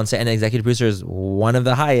people on set, and executive producer is one of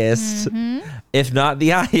the highest, if not the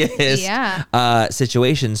highest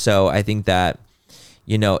situation. So I think that,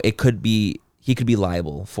 you know, he could be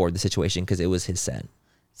liable for the situation because it was his set.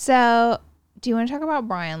 So do you want to talk about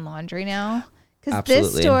Brian Laundrie now? Because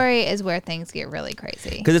this story is where things get really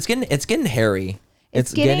crazy. Because it's getting hairy.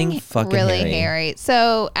 It's getting fucking really hairy.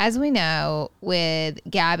 So as we know, with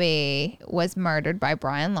Gabby was murdered by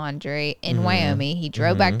Brian Laundrie in Wyoming. He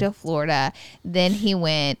drove back to Florida. Then he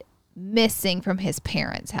went missing from his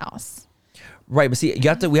parents' house. Right, but see,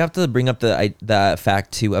 we have to bring up the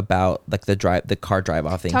fact too about like the car drive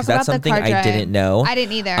off thing, because that's something I didn't know. I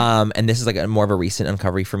didn't either. And this is like more of a recent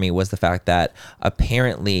uncovery for me, was the fact that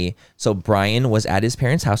apparently, so Brian was at his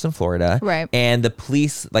parents' house in Florida, right? And the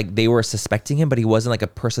police, like, they were suspecting him, but he wasn't like a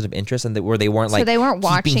person of interest, and they weren't like, so they weren't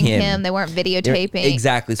watching him, they weren't videotaping,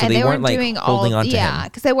 exactly. So they weren't like holding on to him, yeah,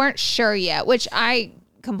 because they weren't sure yet, which I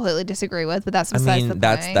completely disagree with, but that's besides the point.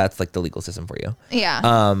 That's like the legal system for you.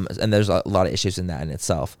 Yeah. And there's a lot of issues in that in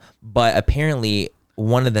itself. But apparently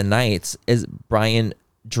one of the nights is Brian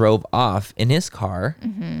drove off in his car,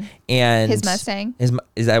 and his Mustang.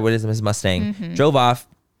 Is that what it is? His Mustang drove off.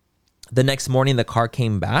 The next morning the car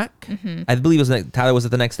came back. I believe it was Tyler, was it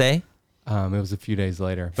the next day? It was a few days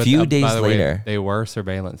later. But days later, they were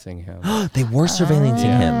surveillancing him. They were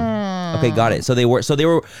surveillancing him. Okay, got it. So they were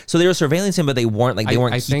surveillancing him, but they weren't like keeping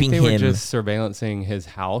him. I think they were just surveillancing his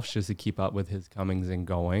house just to keep up with his comings and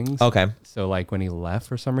goings. Okay. So like when he left,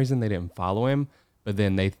 for some reason they didn't follow him, but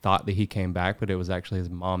then they thought that he came back, but it was actually his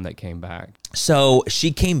mom that came back. So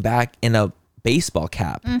she came back in a baseball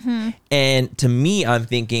cap, and to me, I'm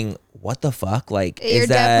thinking, what the fuck? Like,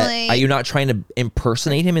 are you not trying to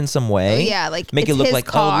impersonate him in some way? Yeah, like make it look like,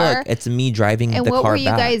 car. oh look, it's me driving the car back. And what were you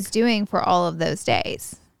guys doing for all of those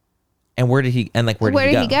days? And where did he go?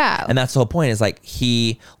 And that's the whole point, is like,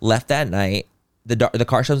 he left that night. The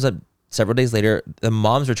car shows up several days later. The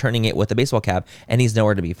mom's returning it with a baseball cap, and he's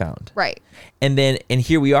nowhere to be found. Right. And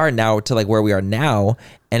here we are now to like where we are now,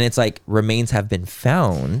 and it's like remains have been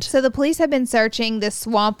found. So the police have been searching the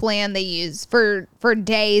swampland they use for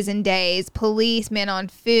days and days. Policemen on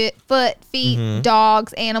feet,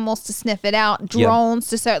 dogs, animals to sniff it out, drones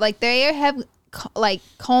to search. Like, they have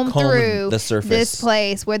combed through the surface, this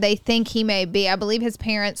place where they think he may be. I believe his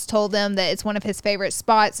parents told them that it's one of his favorite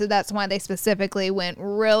spots, so that's why they specifically went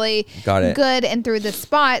really good and through the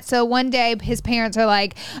spot. So one day his parents are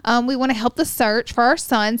like, we want to help the search for our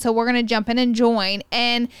son, so we're going to jump in and join.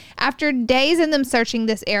 And after days in them searching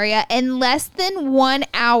this area, in less than 1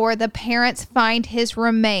 hour, the parents find his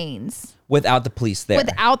remains. Without the police there.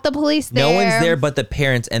 No one's there but the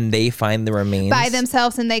parents, and they find the remains by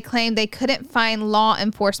themselves, and they claim they couldn't find law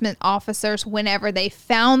enforcement officers whenever they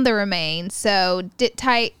found the remains. So,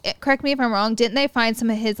 correct me if I'm wrong, didn't they find some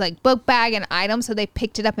of his like book bag and items, so they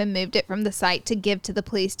picked it up and moved it from the site to give to the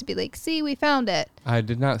police to be like, see, we found it? I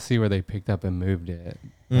did not see where they picked up and moved it.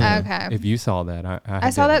 Okay. If you saw that, I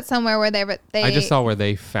saw that somewhere where they I just saw where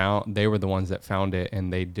they were the ones that found it,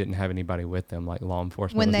 and they didn't have anybody with them. Like, law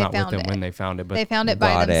enforcement was not with them when they found it, but they found it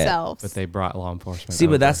by themselves. But they brought law enforcement. See,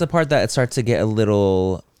 but that's the part that it starts to get a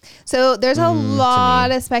little. So there's a lot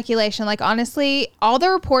of speculation. Like, honestly, all the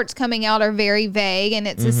reports coming out are very vague, and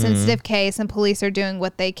it's a sensitive case, and police are doing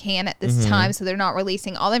what they can at this time. So they're not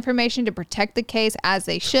releasing all the information to protect the case as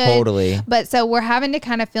they should. Totally. But so we're having to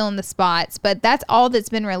kind of fill in the spots, but that's all that's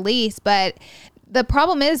been released. But the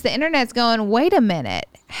problem is the internet's going, wait a minute,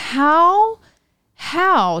 how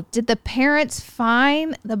did the parents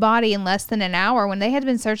find the body in less than an hour when they had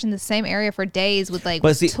been searching the same area for days with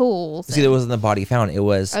tools? See, there wasn't the body found. It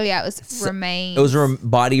was. Oh yeah, it was remains. It was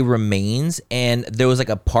body remains, and there was like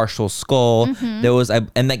a partial skull. There was,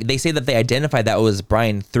 and like they say that they identified that it was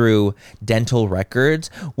Brian through dental records,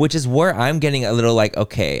 which is where I'm getting a little like,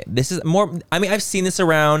 okay, this is more. I mean, I've seen this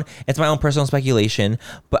around. It's my own personal speculation,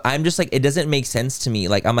 but I'm just like, it doesn't make sense to me.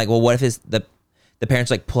 Like, I'm like, well, what if the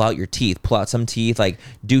parents like pull out some teeth, like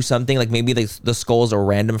do something, like maybe the skull's a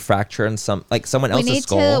random fracture and someone else's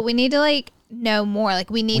skull. We need to like know more.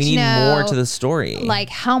 Like we need to know more to the story. Like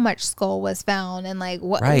how much skull was found, and like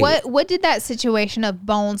what did that situation of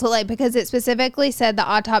bones look like? Because it specifically said the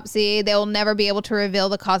autopsy, they will never be able to reveal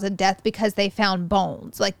the cause of death because they found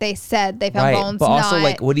bones. Like they said they found bones, but also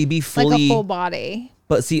like would he be fully like a full body?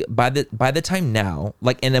 But see, by the time now,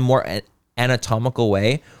 like in a more anatomical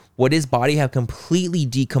way, would his body have completely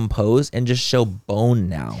decomposed and just show bone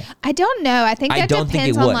now? I don't know. I think I that don't think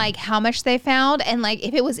depends it on would. like how much they found and like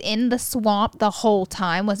if it was in the swamp the whole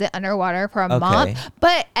time. Was it underwater for a month?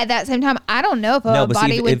 But at that same time, I don't know if a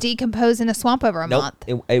body would decompose in a swamp over a month.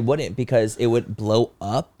 It wouldn't, because it would blow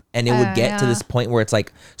up. And it would get to this point where it's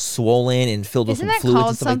like swollen and filled with some fluids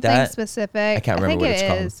and stuff like that. Specific? I can't remember what it's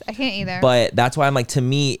called. I can't either. But that's why I'm like, to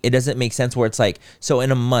me, it doesn't make sense where it's like, so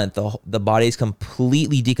in a month, the body is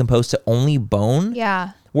completely decomposed to only bone.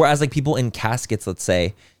 Yeah. Whereas like people in caskets, let's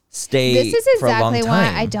say, stay this is for a long exactly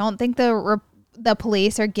time. why I don't think the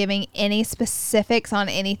police are giving any specifics on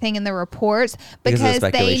anything in the reports because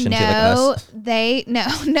they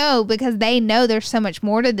know because they know there's so much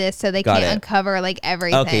more to this, so they can't uncover like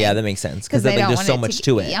everything. Okay, yeah, that makes sense, because there's so much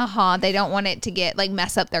to it. They don't want it to get like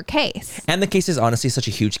mess up their case. And the case is honestly such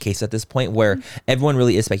a huge case at this point where everyone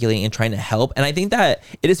really is speculating and trying to help. And I think that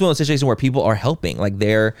it is one of those situations where people are helping, like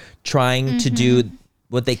they're trying to do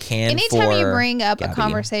what they can. Anytime you bring up a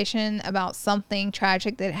conversation about something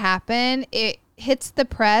tragic that happened, it hits the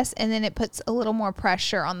press and then it puts a little more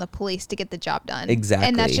pressure on the police to get the job done. Exactly.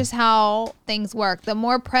 And that's just how things work. The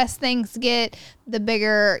more press things get, the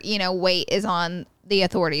bigger, weight is on the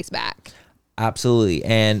authorities' back. Absolutely.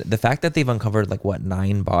 And the fact that they've uncovered like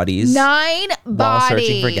 9 bodies. 9 while bodies.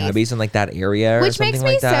 searching for Gabby's in like that area, which or makes something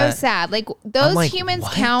me like that. so sad. Like those like, humans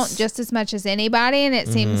what? count just as much as anybody, and it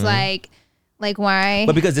seems like why?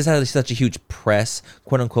 But because this has such a huge press,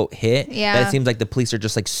 quote unquote, hit, that it seems like the police are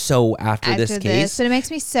just like so after this case. But it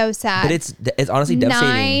makes me so sad. But it's honestly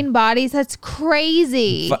devastating. 9 bodies. That's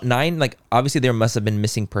crazy. 9, like obviously there must have been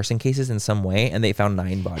missing person cases in some way, and they found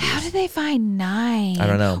 9 bodies. How did they find 9? I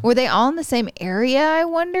don't know. Were they all in the same area, I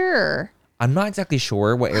wonder? I'm not exactly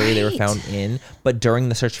sure what area they were found in, but during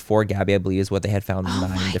the search for Gabby, I believe is what they had found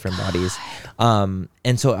 9 different bodies.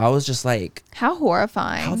 And so I was just like, how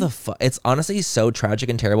horrifying. How the fuck? It's honestly so tragic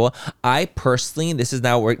and terrible. I personally, this is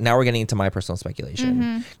now we're getting into my personal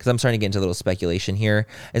speculation, because I'm starting to get into a little speculation here,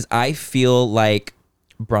 is I feel like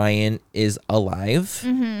Brian is alive,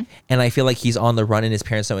 and I feel like he's on the run, and his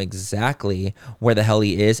parents know exactly where the hell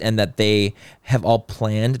he is, and that they have all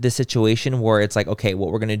planned this situation where it's like, okay,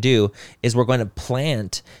 what we're going to do is we're going to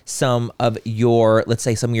plant some of your, let's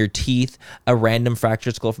say some of your teeth, a random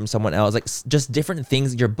fractured skull from someone else, like just different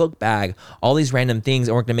things, your book bag, all these random things,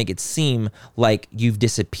 and we're going to make it seem like you've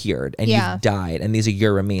disappeared and you've died, and these are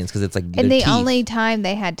your remains, because it's like and the teeth. only time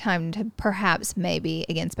they had time to perhaps, maybe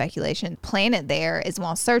again speculation, plant it there is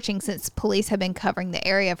while searching. Since police have been covering the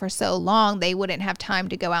area for so long, they wouldn't have time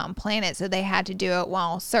to go out and plant it, so they had to do it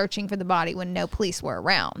while searching for the body when no police were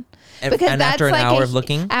around. And after an hour of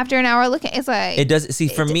looking, it's like it does. See,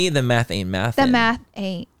 for me, the math ain't math. The math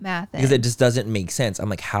ain't math, because it just doesn't make sense. I'm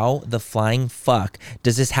like, how the flying fuck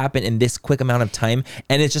does this happen in this quick amount of time?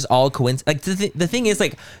 And it's just all coincidence. Like the thing is,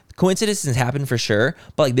 like, coincidences happen for sure,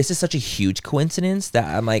 but like this is such a huge coincidence that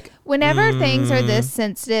I'm like, whenever things are this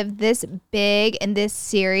sensitive, this big, and this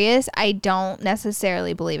serious, I don't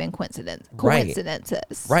necessily believe in coincidences.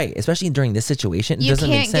 Right. Especially during this situation. It you doesn't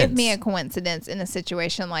make can't sense. give me a coincidence in a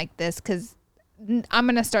situation like this, because I'm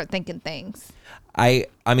going to start thinking things. I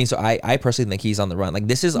mean, so I personally think he's on the run. Like,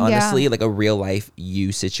 this is honestly like a real life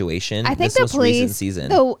you situation. I think this the most police, recent season.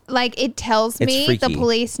 though, like it tells me freaky. the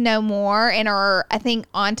police know more and are, I think,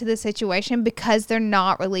 onto the situation because they're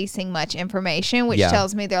not releasing much information, which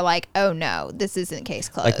tells me they're like, oh no, this isn't case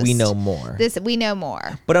closed. Like, we know more. We know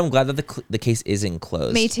more. But I'm glad that the case isn't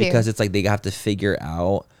closed. Me too. Because it's like they have to figure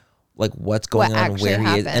out like what's going on, where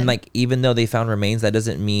he is, and like even though they found remains, that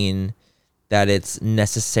doesn't mean that it's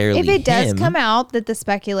necessarily if it does him. come out that the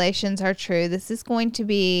speculations are true, this is going to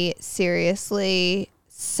be seriously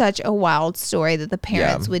such a wild story that the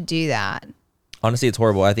parents would do that. Honestly, it's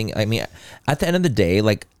horrible. I mean, at the end of the day,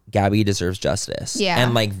 like, Gabby deserves justice. Yeah.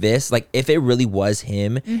 And like this, like if it really was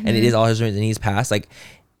him and it is all his reasons and he's passed, like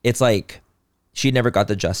it's like she never got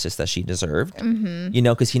the justice that she deserved, you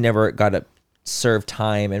know, because he never got to serve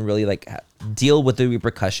time and really like deal with the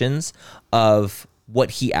repercussions of what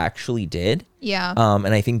he actually did. Yeah.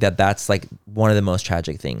 And I think that that's like one of the most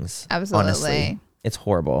tragic things. Absolutely. Honestly. It's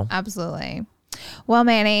horrible. Absolutely. Well,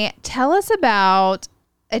 Manny, tell us about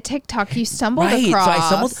a TikTok you stumbled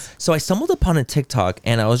across. So I stumbled upon a TikTok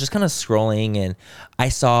and I was just kind of scrolling and I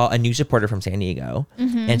saw a news reporter from San Diego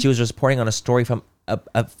and she was reporting on a story from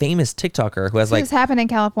a famous TikToker who has like. Does this happen in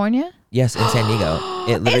California? Yes, in San Diego.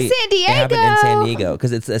 It happened in San Diego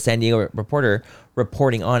because it's a San Diego reporter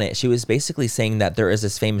reporting on it. She was basically saying that there is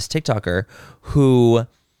this famous TikToker who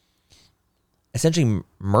essentially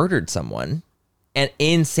murdered someone, and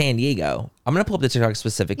in San Diego. I'm gonna pull up the TikTok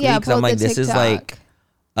specifically because I'm like, this is like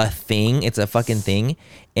a thing. It's a fucking thing.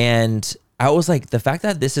 And I was like, the fact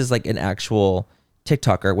that this is like an actual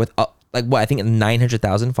TikToker with like what I think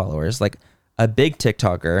 900,000 followers, like a big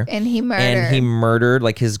TikToker, and he murdered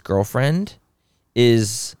like his girlfriend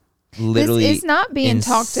is literally this is not being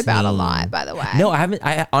insane. talked about a lot, by the way. No,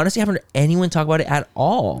 I honestly haven't heard anyone talk about it at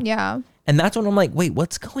all. Yeah. And that's when I'm like, wait,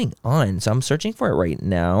 what's going on? So I'm searching for it right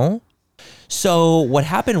now. So what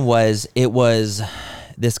happened was, it was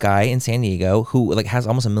this guy in San Diego who like has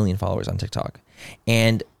almost 1 million followers on TikTok.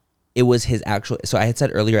 And it was his actual, so I had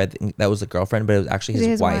said earlier, I think that was the girlfriend, but it was actually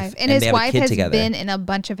his wife. And his they have wife a kid has together. been in a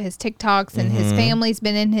bunch of his TikToks, and his family's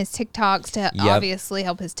been in his TikToks to obviously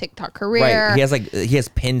help his TikTok career. Right. He has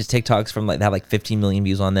pinned TikToks from like, that have like 15 million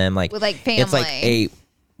views on them. Like, with like family. It's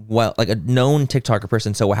like a known TikToker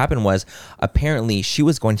person. So what happened was, apparently she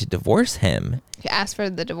was going to divorce him. He asked for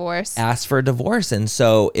the divorce. Asked for a divorce. And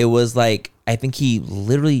so it was like, I think he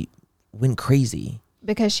literally went crazy.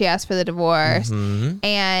 Because she asked for the divorce.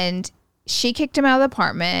 And she kicked him out of the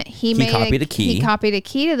apartment. He copied a key. He copied a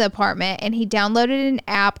key to the apartment, and he downloaded an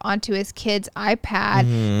app onto his kid's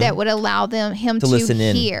iPad that would allow him to listen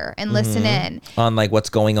hear and listen in on like what's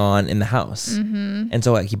going on in the house. And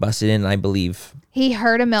so like, he busted in, and I believe he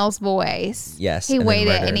heard a male's voice. Yes. He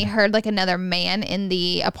waited, and he heard like another man in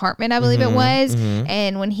the apartment, I believe it was.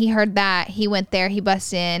 And when he heard that, he went there, he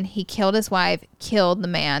busted in, he killed his wife, killed the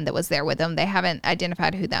man that was there with him. They haven't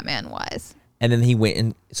identified who that man was. And then he went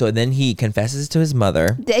and so then he confesses to his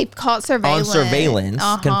mother. They caught surveillance. On surveillance,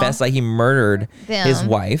 confessed that he murdered his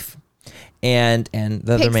wife and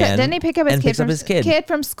the other man. Then he picked up his kid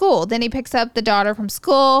from school. Then he picks up the daughter from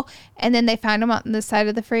school, and then they find him on the side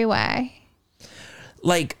of the freeway.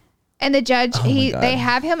 Like, and the judge, they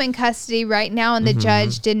have him in custody right now, and the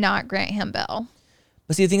judge did not grant him bail.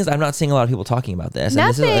 But see, the thing is, I'm not seeing a lot of people talking about this.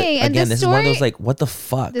 Nothing. And this is one of those like, what the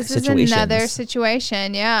fuck this situations. Is another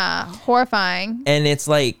situation. Yeah. Horrifying. And it's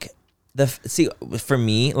like, for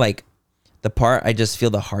me, like, the part I just feel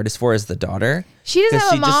the hardest for is the daughter. She doesn't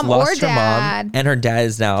have a mom or dad. Her mom, and her dad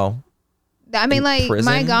is now, I mean, like,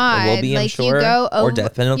 prison, my God, will be, like, sure, you go over, or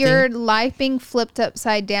death penalty. Your life being flipped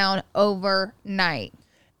upside down overnight.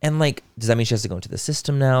 And like, does that mean she has to go into the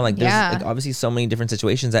system now? Like, there's like obviously so many different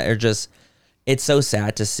situations that are just, it's so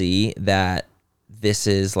sad to see that this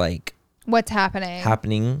is like what's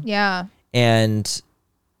happening. Yeah. And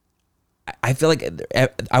I feel like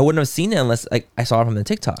I wouldn't have seen it unless like I saw it from the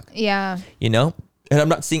TikTok. Yeah. You know? And I'm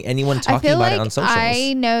not seeing anyone talking about it on socials.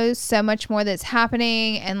 I know so much more that's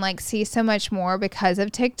happening and like see so much more because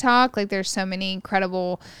of TikTok. Like there's so many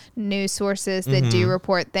incredible news sources that do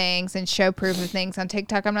report things and show proof of things on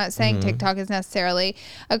TikTok. I'm not saying TikTok is necessarily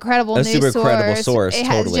a credible news source. Credible source. It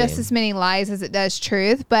has just as many lies as it does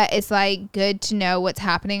truth, but it's like good to know what's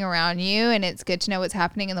happening around you, and it's good to know what's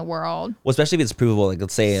happening in the world. Well, especially if it's provable. Like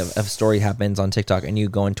let's say a story happens on TikTok and you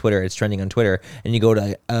go on Twitter, it's trending on Twitter, and you go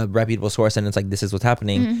to a reputable source and it's like, this is what's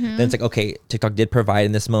happening. Then it's like, okay, TikTok did provide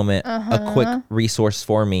in this moment a quick resource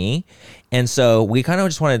for me. And so we kind of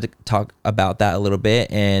just wanted to talk about that a little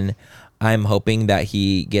bit, and I'm hoping that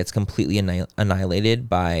he gets completely annihilated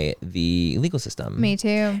by the legal system. Me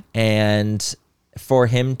too. And for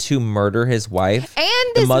him to murder his wife and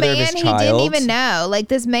this the mother man of his he child, didn't even know, like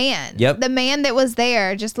this man, the man that was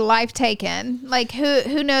there, just life taken. Like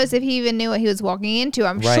who knows if he even knew what he was walking into.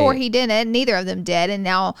 I'm sure he didn't. Neither of them did, and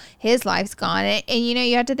now his life's gone. And you know,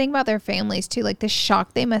 you have to think about their families too, like the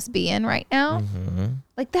shock they must be in right now.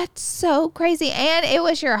 Like that's so crazy. And it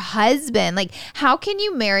was your husband. Like how can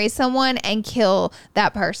you marry someone and kill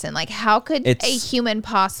that person? Like how could a human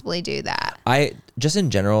possibly do that? Just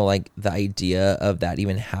in general, like the idea of that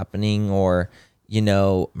even happening, or, you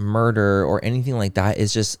know, murder or anything like that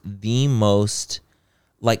is just the most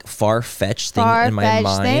like far-fetched thing in my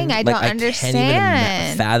mind. I don't understand. I can't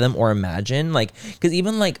even fathom or imagine. Like, because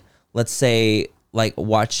even like, let's say like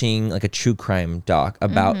watching like a true crime doc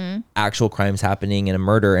about actual crimes happening and a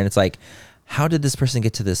murder, and it's like, how did this person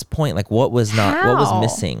get to this point? Like what was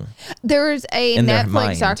missing? There's a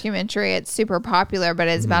Netflix documentary. It's super popular, but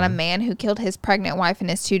it's about a man who killed his pregnant wife and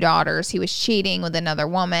his 2 daughters. He was cheating with another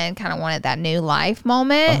woman, kind of wanted that new life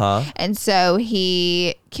moment. And so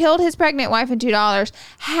he killed his pregnant wife and 2 daughters.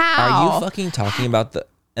 How? Are you fucking talking about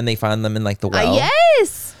and they found them in like the well?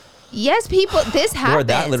 Yes, people, this happens. Lord,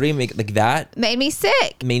 that literally made me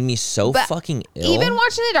sick. Made me so fucking ill. Even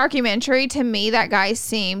watching the documentary, to me, that guy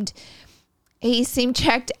seemed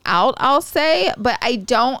checked out, I'll say, but I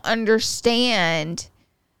don't understand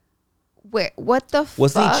what the fuck.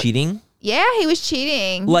 Wasn't he cheating? Yeah, he was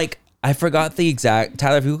cheating. Like, I forgot the exact,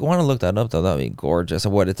 Tyler, if you want to look that up though, that would be gorgeous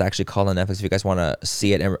of what it's actually called on Netflix if you guys want to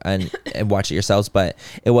see it and watch it yourselves. But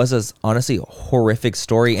it was a honestly horrific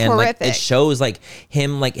story. And like it shows like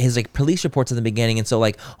him, like his like police reports in the beginning. And so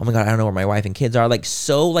like, oh my God, I don't know where my wife and kids are. Like,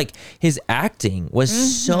 so like his acting was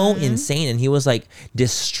so insane. And he was like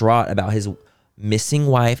distraught about his missing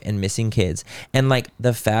wife and missing kids. And like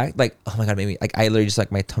the fact, like, oh my God, maybe like I literally just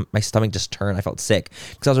like my stomach just turned. I felt sick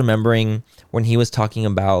because I was remembering when he was talking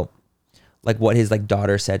about like what his like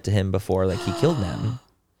daughter said to him before like he killed them.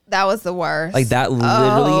 That was the worst. Like that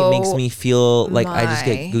literally makes me feel like I just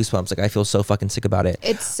get goosebumps. Like I feel so fucking sick about it.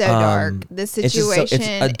 It's so dark. This situation.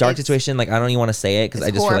 It's a dark situation. Like I don't even want to say it because I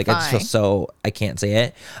just feel like I just feel so I can't say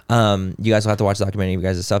it. You guys will have to watch the documentary you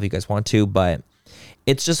guys yourself if you guys want to, but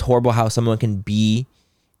it's just horrible how someone can be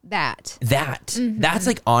that. That's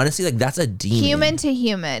like honestly like that's a demon. Human to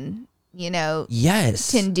human, you know. Yes.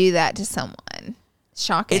 Can do that to someone.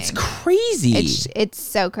 Shocking. It's crazy. It's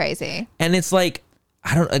so crazy. And it's like,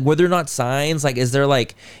 I don't like, were there not signs? Like, is there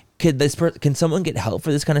like, can someone get help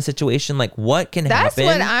for this kind of situation? Like what can happen?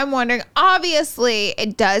 That's what I'm wondering. Obviously,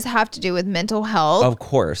 it does have to do with mental health. Of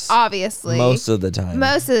course. Obviously. Most of the time.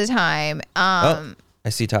 I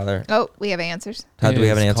see Tyler. Oh, we have answers. Do we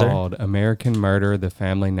have an answer? It's called American Murder, The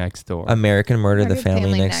Family Next Door. American Murder, The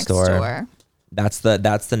Family Next Door. That's the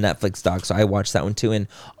Netflix doc. So I watched that one too. And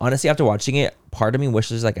honestly, after watching it, part of me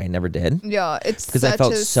wishes like I never did. Yeah, it's because I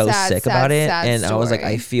felt so sick about it, and story. I was like,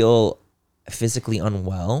 I feel physically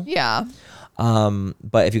unwell. Yeah.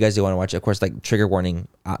 But if you guys do want to watch it, of course, like trigger warning.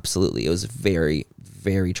 Absolutely, it was very,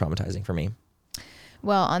 very traumatizing for me.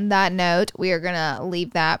 Well, on that note, we are going to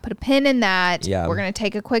leave that, put a pin in that. Yeah. We're going to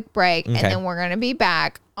take a quick break, and then we're going to be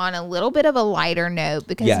back on a little bit of a lighter note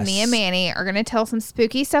because me and Manny are going to tell some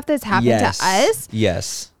spooky stuff that's happened to us.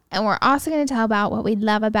 Yes. And we're also going to tell about what we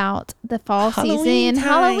love about the fall Halloween season,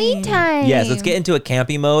 time. Halloween time. Yes, let's get into a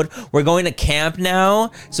campy mode. We're going to camp now,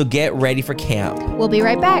 so get ready for camp. We'll be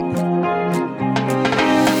right back.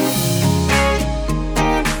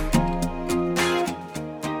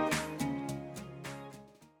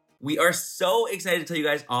 We are so excited to tell you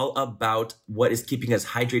guys all about what is keeping us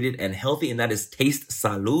hydrated and healthy, and that is Taste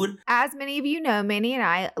Salud. As many of you know, Manny and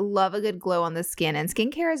I love a good glow on the skin, and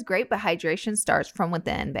skincare is great, but hydration starts from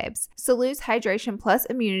within, babes. Salud's Hydration Plus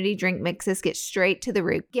Immunity Drink Mixes get straight to the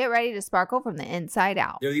root. Get ready to sparkle from the inside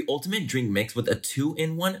out. They're the ultimate drink mix with a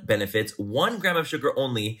 2-in-1 benefits, 1 gram of sugar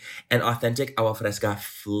only, and authentic agua fresca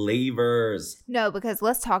flavors. No, because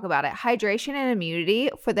let's talk about it. Hydration and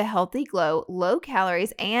immunity for the healthy glow, low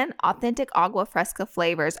calories, and authentic agua fresca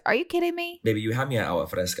flavors. Are you kidding me? Baby, you have me at agua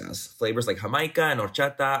frescas. Flavors like Jamaica and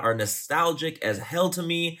horchata are nostalgic as hell to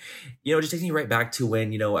me. You know, it just takes me right back to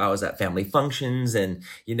when, you know, I was at family functions and,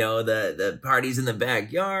 you know, the parties in the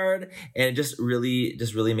backyard. And it just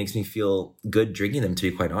really makes me feel good drinking them,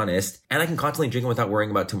 to be quite honest. And I can constantly drink them without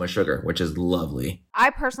worrying about too much sugar, which is lovely. I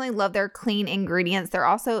personally love their clean ingredients. They're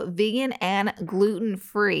also vegan and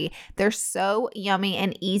gluten-free. They're so yummy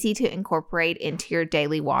and easy to incorporate into your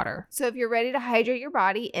daily water. So if you're ready to hydrate your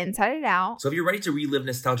body inside and out, so if you're ready to relive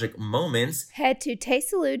nostalgic moments, head to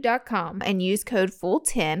tastesalud.com and use code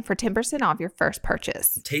FULL10 for 10% off your first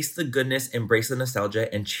purchase. Taste the goodness, embrace the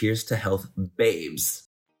nostalgia, and cheers to health, babes.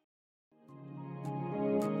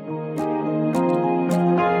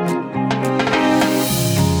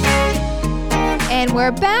 And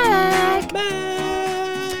we're back.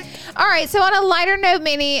 All right, so on a lighter note,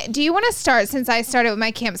 Manny, do you want to start? Since I started with my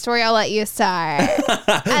camp story, I'll let you start.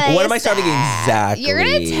 What am I starting exactly? You're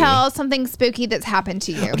going to tell something spooky that's happened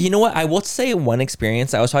to you. Okay, you know what? I will say one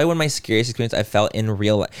experience. That was probably one of my scariest experiences I felt in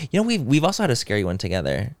real life. You know, we've also had a scary one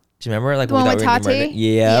together. Do you remember? Like the one with Tati?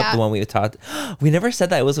 Yeah, the one with Tati. We never said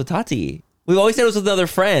that it was with Tati. We've always said it was with another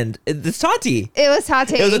friend. It's Tati. It was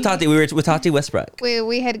Tati. It was with Tati. We were with Tati Westbrook.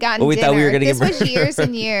 We had gotten we dinner. Thought we were gonna this get was years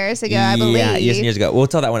and years ago, I believe. Yeah, years and years ago. We'll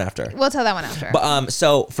tell that one after. But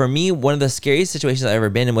so for me, one of the scariest situations I've ever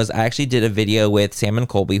been in was I actually did a video with Sam and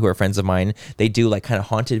Colby, who are friends of mine. They do like kind of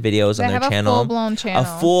haunted videos on their channel. A full-blown channel.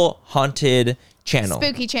 A full haunted channel.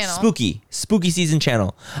 Spooky channel. Spooky season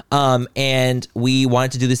channel. And we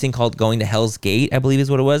wanted to do this thing called Going to Hell's Gate, I believe is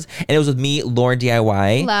what it was. And it was with me, Lauren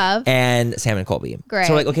DIY. Love. And Sam and Colby. Great.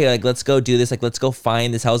 So we're like, okay, like let's go do this. Like let's go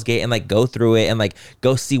find this Hell's Gate and like go through it and like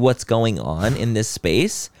go see what's going on in this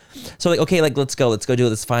space. So like, okay, like let's go do it.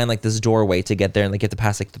 Let's find like this doorway to get there and like you have to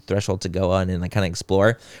pass like the threshold to go on and like kind of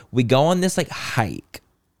explore. We go on this like hike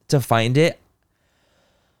to find it.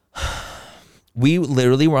 We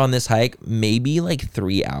literally were on this hike maybe like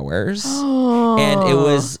 3 hours. And it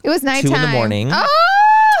was nighttime. 2 a.m.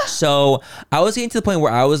 So I was getting to the point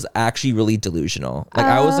where I was actually really delusional. Like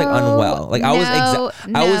I was like unwell. Like I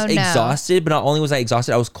was exhausted, but not only was I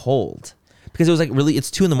exhausted, I was cold. Because it was like really,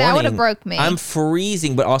 it's 2 a.m. That would have broke me. I'm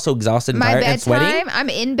freezing, but also exhausted and My tired and sweating. bedtime, I'm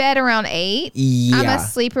in bed around 8. Yeah. I'm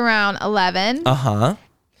asleep around 11. Uh-huh.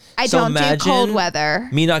 I don't do cold weather.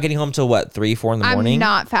 Me not getting home till what, 3, 4 in the morning? I'm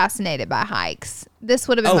not fascinated by hikes. This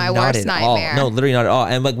would have been my worst nightmare. All. No, literally not at all.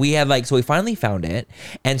 And like we had like, so we finally found it.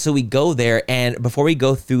 And so we go there, and before we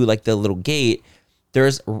go through like the little gate,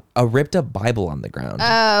 there's a ripped up Bible on the ground.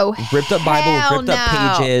 Oh, ripped up Bible, ripped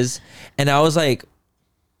up pages. And I was like,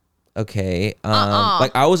 okay.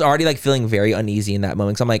 Like I was already like feeling very uneasy in that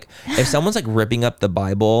moment. So I'm like, if someone's like ripping up the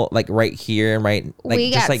Bible, like right here and right, like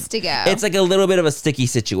we just got like, to go. it's like a little bit of a sticky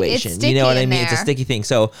situation. You know what I mean? It's a sticky thing.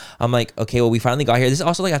 So I'm like, okay, well, we finally got here. This is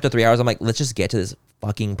also like after 3 hours. I'm like, let's just get to this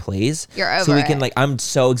fucking place. You're over so we can it. like, I'm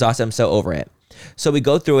so exhausted. I'm so over it. So we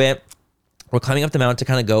go through it. We're climbing up the mountain to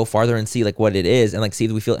kind of go farther and see like what it is and like see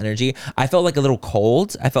if we feel energy. I felt like a little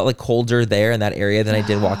cold. I felt like colder there in that area than I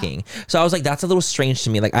did walking. So I was like, that's a little strange to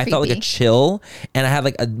me. Like I felt like a chill and I had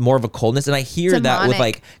like a more of a coldness. And I hear that with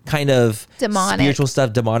like kind of spiritual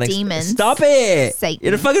stuff, demonic. Demons. Stop it. Satan.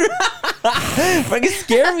 You're fucking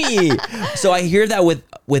scare me. So I hear that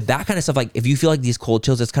with that kind of stuff. Like if you feel like these cold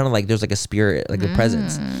chills, it's kind of like there's like a spirit, like a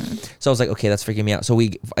presence. So I was like, okay, that's freaking me out. So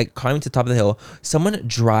we like climbing to the top of the hill. Someone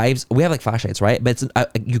drives. We have like flashlights, right? But it's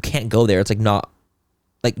you can't go there. It's like not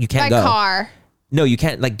like you can't go. Car. No, you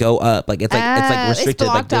can't like go up. Like it's like restricted.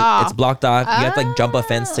 It's blocked like off. It's blocked off. You have to like jump a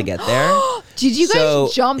fence to get there. Did you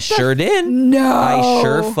guys jump? Sure did. No, I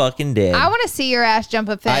sure fucking did. I want to see your ass jump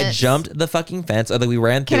a fence. I jumped the fucking fence. Or like we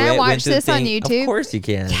ran through it. Can I watch went through this the on thing. YouTube? Of course you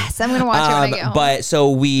can. Yes, I'm gonna watch it when I get home. But so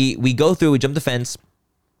we go through. We jump the fence.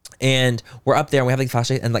 And we're up there and we have like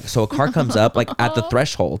flashlight and like so a car comes up like at the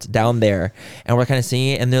threshold down there and we're kind of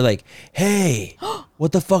seeing it and they're like, hey,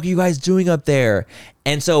 what the fuck are you guys doing up there?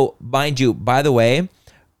 And so mind you, by the way,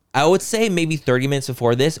 I would say maybe 30 minutes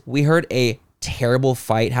before this, we heard a terrible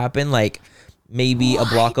fight happen like maybe a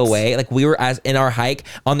block away. Like we were as in our hike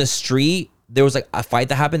on the street, there was like a fight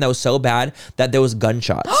that happened that was so bad that there was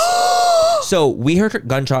gunshots. So we heard a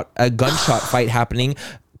gunshot fight happening.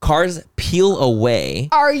 Cars peel away.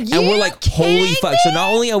 Are you And we're like, holy kidding fuck. me? So not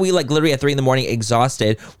only are we like literally at 3 a.m,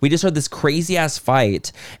 exhausted, we just heard this crazy ass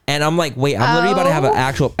fight. And I'm like, wait, I'm literally about to have an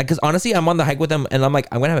actual, because honestly, I'm on the hike with them and I'm like,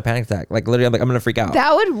 I'm going to have a panic attack. Like literally, I'm like, I'm going to freak out.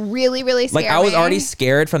 That would really, really scare me. Like I was already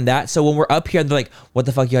scared from that. So when we're up here, they're like, what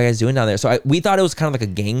the fuck are you guys doing down there? So we thought it was kind of like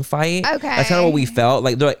a gang fight. Okay. That's kind of what we felt.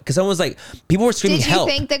 Like, because someone was like, people were screaming Did you help.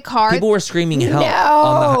 think the car? People were screaming help.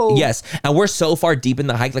 No. Yes. And we're so far deep in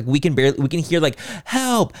the hike. Like we can hear like,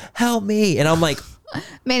 help me. And I'm like,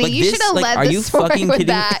 Manny, like you this, should have like, led are the you story fucking with kidding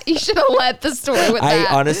me? that. You should have led the story with that.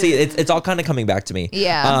 I honestly, it's all kind of coming back to me.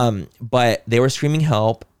 Yeah. But they were screaming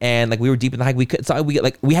help, and like we were deep in the hike.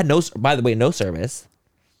 We had no, by the way, no service.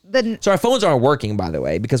 So our phones aren't working, by the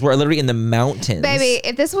way, because we're literally in the mountains. Baby,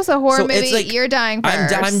 if this was a horror So movie, it's like, you're dying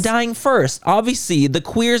first. I'm dying first. Obviously, the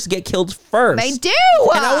queers get killed first. They do.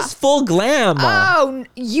 And I was full glam. Oh,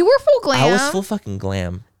 you were full glam. I was full fucking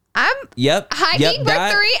glam. I'm hiking for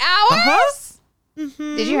 3 hours.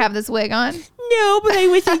 Uh-huh. Did you have this wig on? No, but I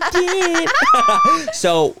wish I did.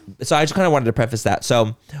 So I just kind of wanted to preface that.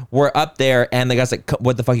 So we're up there, and the guy's like,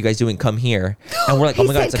 "What the fuck are you guys doing? Come here!" And we're like, "Oh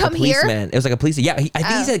my god, it's like a policeman." It was like a policeman. Yeah, I think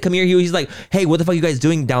he said, "Come here." He's like, "Hey, what the fuck are you guys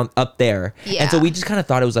doing down up there?" Yeah. And so we just kind of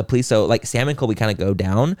thought it was a police. So like Sam and Colby kind of go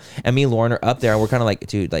down, and me and Lauren are up there, and we're kind of like,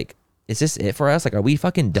 "Dude, like, is this it for us? Like, are we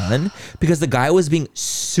fucking done?" Because the guy was being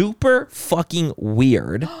super fucking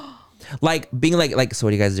weird. Like being like, so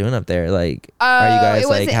what are you guys doing up there? Like, are you guys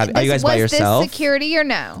like, are you guys by yourself? Was this security or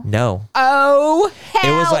no? No. Oh,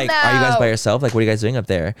 hell It was like, no. are you guys by yourself? Like, what are you guys doing up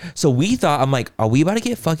there? So we thought, I'm like, are we about to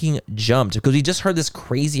get fucking jumped? Because we just heard this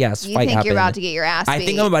crazy ass You fight think happen. you're about to get your ass beat? I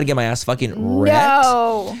think I'm about to get my ass fucking wrecked.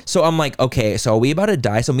 No. So I'm like, okay, so are we about to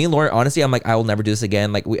die? So me and Lauren, honestly, I'm like, I will never do this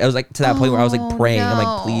again. Like, I was like to that point where I was like praying. I'm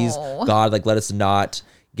like, please, no. God, like, let us not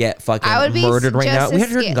get fucking I would be murdered right now. just We had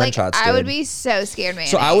as heard scared. gunshots. Like, I would dude. be so scared, man.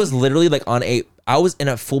 So I was literally like I was in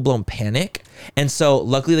a full-blown panic. And so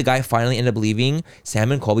luckily the guy finally ended up leaving.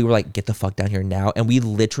 Sam and Colby were like, get the fuck down here now. And we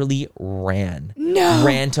literally ran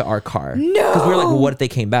to our car. No. Because we were like, well, what if they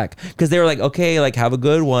came back? Because they were like, okay, like have a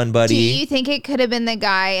good one, buddy. Do you think it could have been the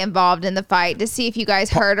guy involved in the fight to see if you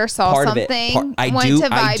guys heard or saw part something? of it. To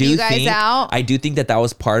vibe you guys out? I do think that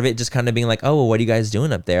was part of it. Just kind of being like, oh, well, what are you guys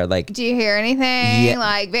doing up there? Like, Do you hear anything? Yeah.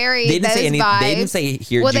 Like very. They didn't say those anything. vibes. They didn't say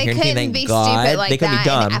here. Well, did they you hear anything? couldn't Thank be God. stupid like they couldn't that be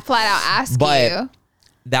dumb. and flat out ask But you.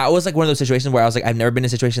 that was like one of those situations where I was like, I've never been in a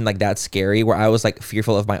situation like that scary where I was like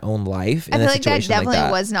fearful of my own life. I in feel a like that situation definitely like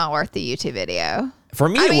that. was not worth the YouTube video. For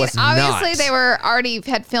me, it was obviously not. they were already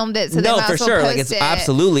had filmed it, so they might for as well sure. post Like it's it.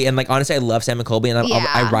 absolutely, and like honestly, I love Sam and Colby, and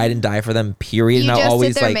I ride and die for them. Period. You and I'll just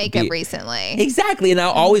always did their like makeup recently. Exactly, and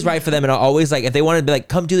I'll always ride for them, and I'll always like if they want to be like,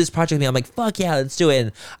 come do this project with me, I'm like, fuck yeah, let's do it.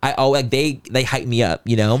 And I always like they hype me up,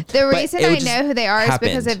 you know. The reason I know who they are is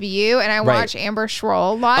because of you, and I watch Amber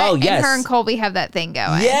Schroll a lot. Oh yes, and her and Colby have that thing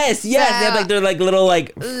going. Yes, they have like they're like little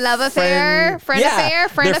like love affair, friend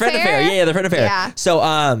affair. Yeah, they're friend affair. Yeah.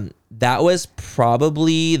 So that was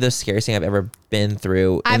probably the scariest thing I've ever been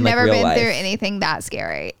through. I've never real been life. through anything that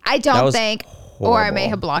scary. I don't think, or I may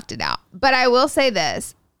have blocked it out. But I will say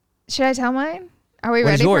this. Should I tell mine? Are we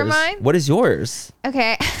ready for mine? What is yours?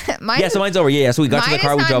 Okay. Mine Yeah, so mine's over. Yeah, so we got to the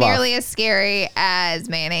car, we drove off. Mine is not nearly as scary as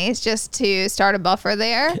mayonnaise, just to start a buffer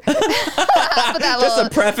there. Just to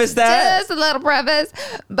preface that. Just a little preface.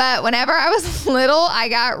 But whenever I was little, I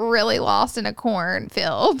got really lost in a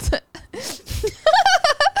cornfield.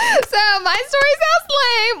 So my story sounds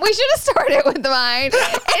lame. We should have started with mine.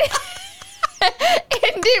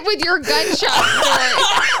 Ended with your gunshot story.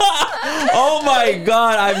 Oh my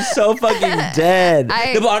God, I'm so fucking dead.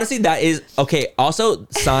 No, but honestly, that is okay. Also,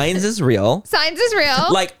 Signs is real. Signs is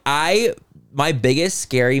real. Like my biggest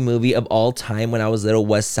scary movie of all time when I was little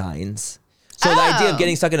was Signs. So the idea of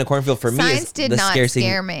getting stuck in a cornfield for me is the scariest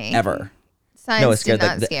thing ever. Signs did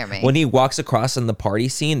not scare me. When he walks across in the party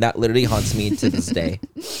scene, that literally haunts me to this day.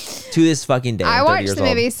 To this fucking day. I watched the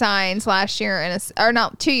movie Signs last year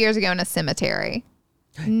 2 years ago in a cemetery.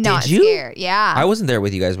 Not Did you? scared. Yeah. I wasn't there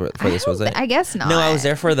with you guys for this, was it? I guess not. No, I was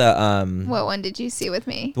there for the What one did you see with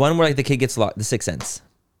me? the one where like the kid gets lost, The Sixth Sense.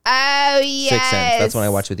 Oh yes. Sixth Sense. That's when I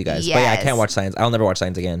watched with you guys. Yes. But yeah, I can't watch Signs. I'll never watch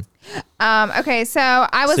Signs again. Okay, so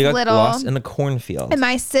I was So you got little. lost in the cornfield. And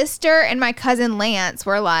my sister and my cousin Lance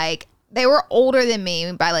were like, they were older than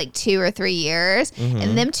me by like 2 or 3 years.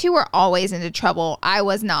 And them two were always into trouble. I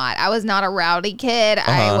was not. I was not a rowdy kid.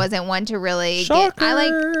 I wasn't one to really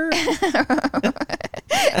Shocker.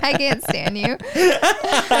 I can't stand you.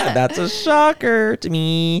 That's a shocker to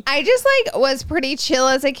me. I just like was pretty chill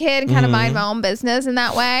as a kid and kind of mind my own business in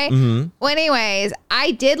that way. Well, anyways,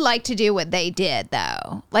 I did like to do what they did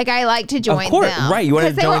though. Like I like to join Of course, them. right. You wanted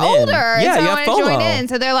to Because they join were in. older. Yeah, and so you I have wanted to join FOMO. in.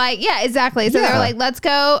 So they're like, yeah, exactly. So they Yeah. were like, let's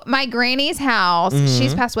go. My granny's house.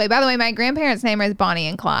 She's passed away. By the way, my grandparents' name is Bonnie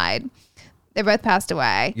and Clyde. They both passed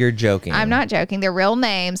away. You're joking. I'm not joking. They're real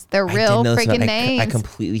names. They're I real didn't know freaking so. names. I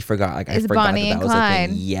completely forgot. Like I It's forgot Bonnie that and was a Clyde.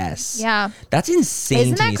 thing. Yes. Yeah. That's insane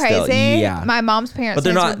Isn't to that me crazy? still. Yeah. My mom's parents' But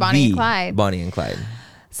they're names not were Bonnie and the Clyde. Bonnie and Clyde.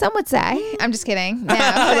 Some would say. I'm just kidding. No,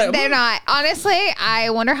 Like, they're not. Honestly,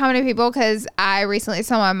 I wonder how many people, because I recently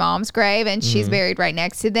saw my mom's grave and she's buried right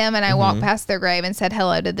next to them. And I walked past their grave and said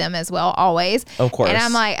hello to them as well, always. Of course. And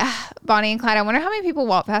I'm like, Bonnie and Clyde, I wonder how many people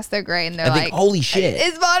walk past their grave and they're I like, think, holy shit.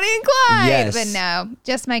 it's Bonnie and Clyde. Yes. But no,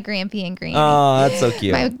 just my Grampy and Granny. Oh, that's so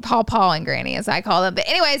cute. My Paw and Granny, as I call them. But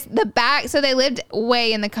anyways, so they lived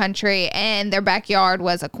way in the country and their backyard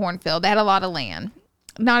was a cornfield. They had a lot of land.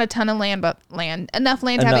 Not a ton of land, but enough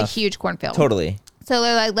land to have a huge cornfield. Totally. So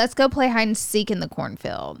they're like, let's go play hide and seek in the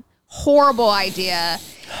cornfield. Horrible idea.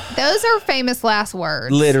 Those are famous last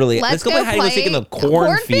words. Literally. Let's go play hide and seek in the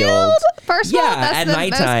cornfield. First of all, that's at the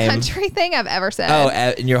nighttime. most country thing I've ever said. Oh,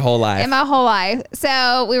 in your whole life. In my whole life.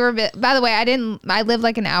 So we were, by the way, I lived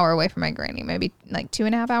like an hour away from my granny, maybe like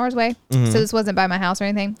 2.5 hours away. So this wasn't by my house or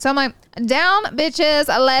anything. So I'm like, down, bitches,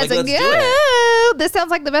 let's do go. it. This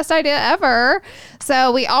sounds like the best idea ever.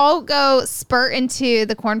 So we all go spurt into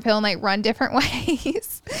the cornfield and like run different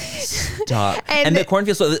ways. Stop. And And the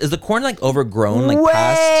cornfield, so is the corn like overgrown, like way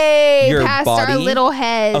past your past body? our little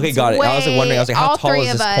heads. Okay, got it. I was like wondering, I was like, how all tall three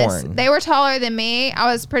is of this us. corn? They were taller than me.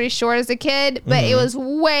 I was pretty short as a kid, but it was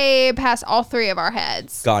way past all three of our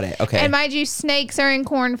heads. Got it. Okay. And mind you, snakes are in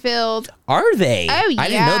cornfields. Are they? Oh yeah. I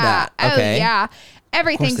didn't know that. Okay. Oh yeah. Of course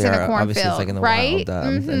Everything's they in are. a Obviously, cornfield, it's like in the right?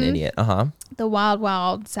 wild, an idiot. Uh-huh. The wild,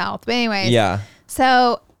 wild south. But anyways. Yeah.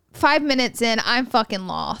 So 5 minutes in, I'm fucking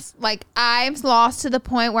lost. Like I'm lost to the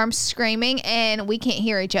point where I'm screaming and we can't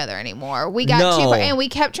hear each other anymore. We got too far and we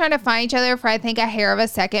kept trying to find each other for I think a hair of a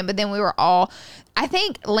second, but then we were all, I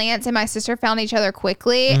think Lance and my sister found each other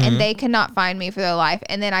quickly and they could not find me for their life.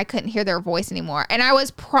 And then I couldn't hear their voice anymore. And I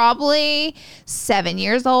was probably 7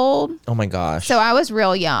 years old. Oh my gosh. So I was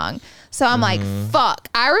real young. So I'm like, fuck.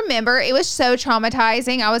 I remember it was so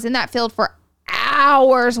traumatizing. I was in that field for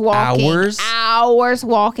hours walking. Hours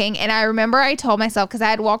walking. And I remember I told myself, because I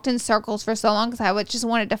had walked in circles for so long because I just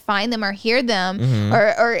wanted to find them or hear them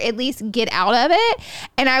or at least get out of it.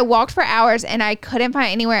 And I walked for hours and I couldn't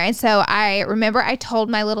find anywhere. And so I remember I told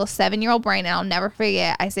my little 7-year-old brain, and I'll never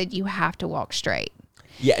forget, I said, you have to walk straight.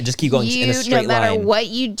 Yeah, just keep going in a straight no matter line. what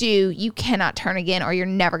you do, you cannot turn again, or you're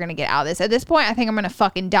never gonna get out of this. At this point, I think I'm gonna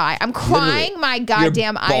fucking die. I'm crying my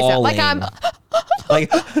goddamn eyes out. Like I'm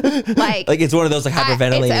like it's one of those like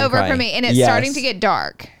hyperventilating. It's over crying. for me, and it's starting to get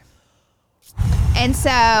dark. And so,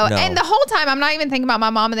 and the whole time, I'm not even thinking about my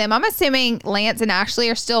mom and them. I'm assuming Lance and Ashley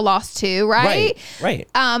are still lost too, right? Right.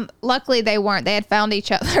 Luckily, they weren't. They had found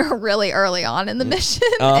each other really early on in the mission,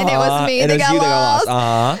 and it was me that got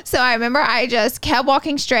lost. So I remember I just kept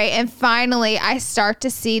walking straight, and finally, I start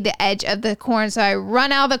to see the edge of the corn. So I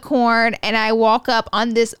run out of the corn, and I walk up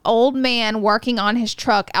on this old man working on his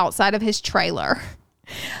truck outside of his trailer.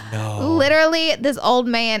 No. Literally this old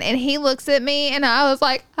man, and he looks at me, and I was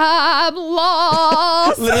like, I'm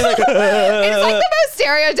lost. It's like the most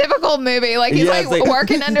stereotypical movie. Like he's like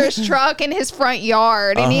working under his truck in his front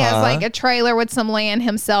yard, and he has like a trailer with some land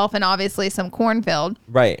himself and obviously some cornfield.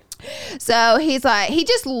 Right. So he's like, he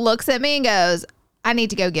just looks at me and goes, I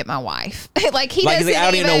need to go get my wife. Like he doesn't I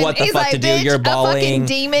don't even know what the fuck to do. You're bawling. A fucking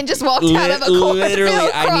demon just walked out of a cornfield.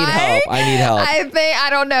 Literally, I need help. I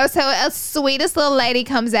don't know. So a sweetest little lady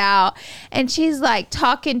comes out, and she's like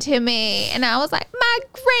talking to me, and I was like, my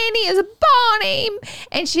granny is Bonnie,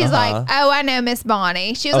 and she's like, oh, I know Miss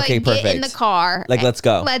Bonnie. She was like, get in the car. Like, let's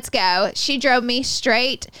go. Let's go. She drove me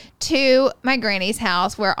straight to my granny's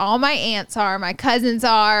house where all my aunts are, my cousins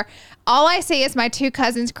are. All I see is my two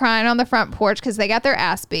cousins crying on the front porch because they got their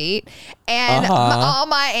ass beat. And all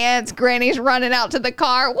my aunts, grannies running out to the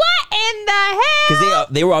car. What in the hell? Because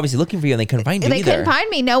they were obviously looking for you and they couldn't find you either. They couldn't find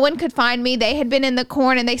me. No one could find me. They had been in the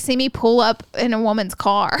corn and they see me pull up in a woman's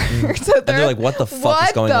car. So they're like, what the fuck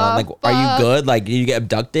is going on? Like, are you good? Like, did you get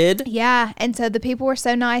abducted? Yeah. And so the people were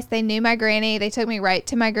so nice. They knew my granny. They took me right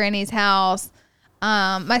to my granny's house.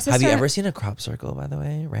 My sister. Have you ever seen a crop circle, by the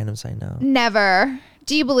way? Random side note. Never.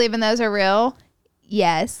 Do you believe in those are real?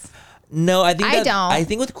 Yes. No, I think I don't. I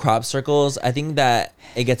think with crop circles, I think that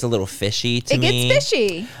it gets a little fishy to me. It gets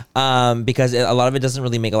fishy. Because a lot of it doesn't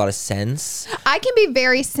really make a lot of sense. I can be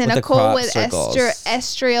very cynical with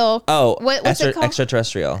extraterrestrial. Oh, what's it called?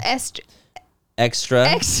 Extraterrestrial.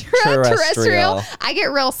 Extraterrestrial. I get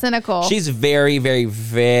real cynical. She's very, very,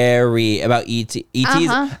 very about ET.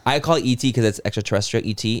 ET's. I call it ET because it's extraterrestrial.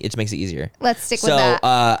 ET. It just makes it easier. Let's stick with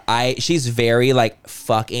that. So, she's very like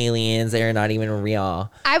fuck aliens. They're not even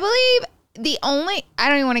real. I believe. I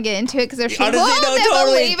don't even want to get into it because there's people that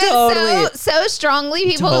believe it so strongly.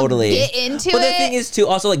 People get into it. But the thing is too,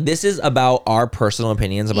 also like this is about our personal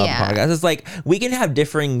opinions about the podcast. It's like we can have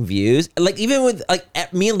differing views. Like even with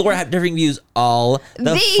like me and Laura have differing views all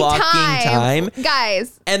the fucking time.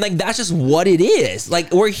 Guys. And like that's just what it is.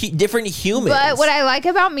 Like we're different humans. But what I like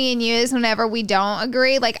about me and you is whenever we don't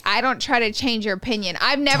agree, like I don't try to change your opinion.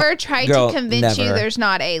 I've never tried to convince you there's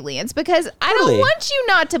not aliens because I don't want you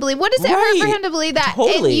not to believe. What does it hurt for him to believe that?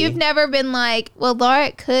 And you've never been like, well, Laura,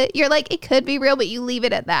 it could. You're like, it could be real, but you leave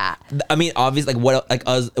it at that. I mean, obviously, like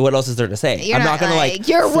what else is there to say? I'm not gonna like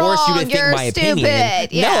force you to think my opinion.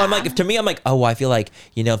 Yeah. No, I'm like, to me, I'm like, oh, I feel like,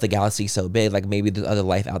 if the galaxy's so big, like maybe there's other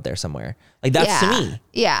life out there somewhere. Like that's to me.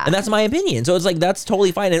 Yeah. And that's my opinion. So it's like, that's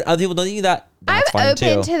totally fine. And other people don't think that. I'm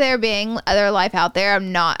open to there being other life out there.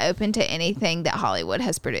 I'm not open to anything that Hollywood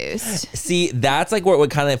has produced. See, that's like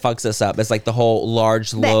what kind of fucks us up. It's like the whole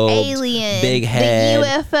large lobe, alien, big head, the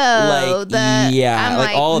UFO,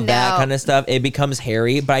 like all of that kind of stuff. It becomes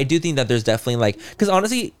hairy, but I do think that there's definitely like, because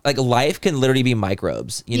honestly, like life can literally be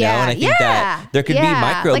microbes, you know, and I think that there could be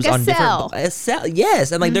microbes like on different a cell,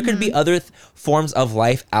 yes, and like there could be other forms of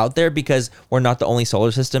life out there because we're not the only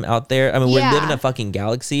solar system out there. I mean, we live in a fucking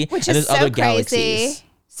galaxy, which and is there's so other crazy. galaxies.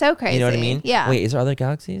 So crazy. You know what I mean? Yeah. Wait, is there other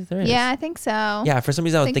galaxies? There is. Yeah, I think so. Yeah, for some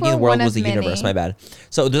reason I was thinking the world was the universe. My bad.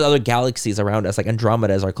 So there's other galaxies around us. Like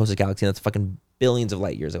Andromeda is our closest galaxy, and that's fucking billions of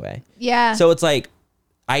light years away. Yeah. So it's like,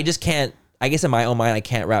 I just can't. I guess in my own mind, I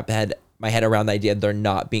can't wrap my head around the idea of there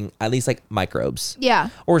not being at least like microbes. Yeah.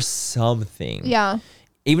 Or something. Yeah.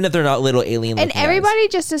 Even if they're not little alien. And everybody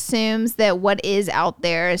just assumes that what is out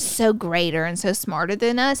there is so greater and so smarter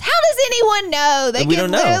than us. How does anyone know? We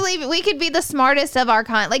don't know. We could be the smartest of our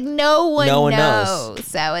kind. Like no one knows.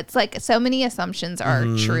 So it's like so many assumptions are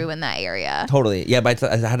true in that area. Totally. Yeah, but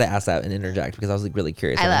I had to ask that and interject because I was like really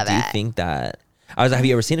curious. I love it. Do you think that? Have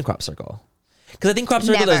you ever seen a crop circle? Because I think crop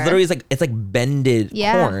circle is literally it's like bended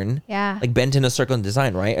corn. Yeah. Like bent in a circle in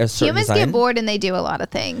design, right? Humans get bored and they do a lot of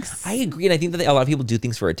things. I agree. And I think that a lot of people do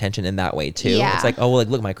things for attention in that way too. Yeah. It's like, oh, well, like,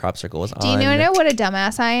 look, my crop circle was on. Do you know what a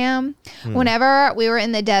dumbass I am? Whenever we were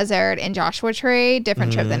in the desert in Joshua Tree,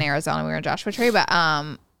 different trip than Arizona, we were in Joshua Tree, but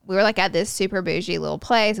we were like at this super bougie little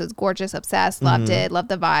place. It was gorgeous, obsessed, loved it, loved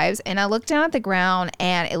the vibes. And I looked down at the ground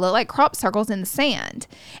and it looked like crop circles in the sand.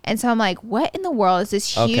 And so I'm like, what in the world is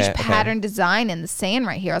this huge pattern design in the sand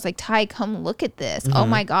right here? I was like, Ty, come look at this. Oh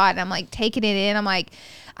my God. And I'm like taking it in. I'm like,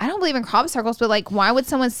 I don't believe in crop circles, but like, why would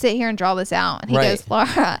someone sit here and draw this out? And he goes,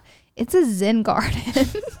 Laura, it's a Zen garden.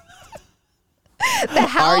 The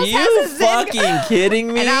house Are you has a Zen fucking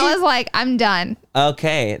kidding me? And I was like, I'm done.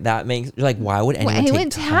 Okay, that makes like why would anyone take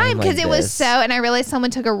time because like it was this? so, and I realized someone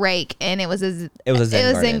took a rake and it was a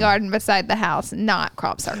Zen garden beside the house, not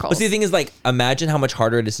crop circles. But see, the thing is, like, imagine how much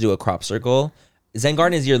harder it is to do a crop circle. Zen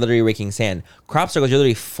garden is you're literally raking sand. Crop circles, you're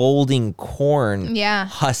literally folding corn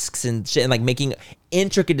husks and shit and like making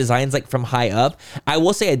intricate designs like from high up. I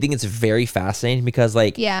will say I think it's very fascinating because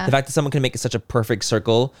like the fact that someone can make such a perfect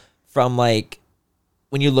circle from like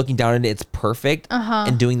when you're looking down at it, it's perfect.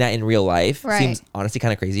 And doing that in real life seems honestly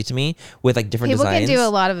kind of crazy to me with like different designs. People can do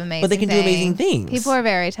a lot of amazing things. But they can do amazing things. People are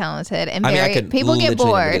very talented and people get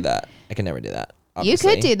bored. Never do that. I could never do that. Obviously.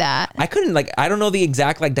 You could do that. I couldn't like, I don't know the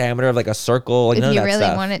exact like diameter of like a circle. Like, if you really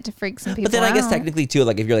want it to freak some people out. But then I guess technically too,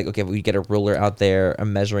 like if you're like, okay, we get a ruler out there, a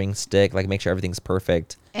measuring stick, like make sure everything's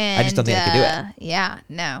perfect. And, I just don't think I could do it. Yeah,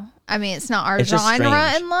 no. I mean, it's not our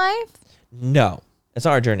genre in life. No. It's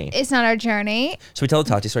not our journey. It's not our journey. Should we tell the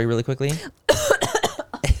Tati story really quickly?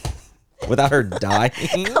 Without her dying?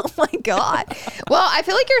 Oh my God. Well, I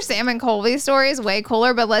feel like your Sam and Colby story is way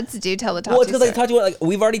cooler, but let's tell the Tati Well, it's because story. like Tati, like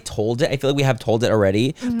we've already told it. I feel like we have told it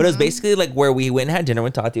already. But it was basically like where we went and had dinner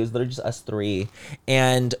with Tati. It was literally just us three.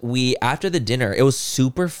 And after the dinner, it was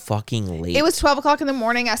super fucking late. It was 12 o'clock in the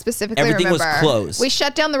morning. I specifically remember. Everything was closed. We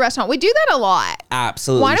shut down the restaurant. We do that a lot.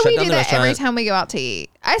 Absolutely. Why do we do that every time we go out to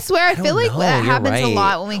eat? I swear, I feel like that happens a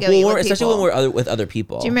lot when we go eat with people. Especially when we're with other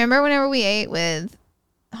people. Do you remember whenever we ate with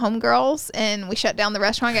homegirls and we shut down the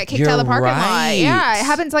restaurant, got kicked out of the parking lot? Yeah, it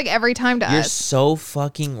happens like every time to us. You're so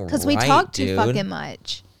fucking right, because we talk too fucking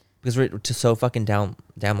much. Because we're so fucking damn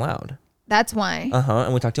loud. That's why.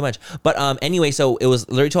 And we talk too much. But anyway, so it was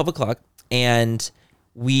literally 12 o'clock and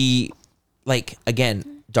we like,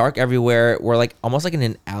 again, dark everywhere. We're like almost like in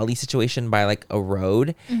an alley situation by like a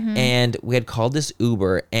road. And we had called this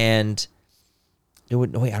Uber and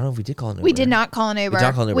wait, I don't know if we did call an Uber. We did not call an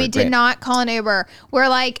Uber. We did not call an Uber. We're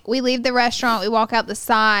like, we leave the restaurant, we walk out the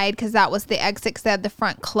side because that was the exit said the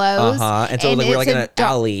front closed. And so like, we're like in an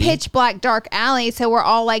alley. Pitch black, dark alley. So we're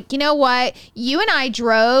all like, you know what? You and I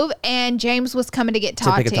drove and James was coming to get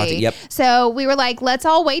Tati. To pick up Tati, yep. So we were like, let's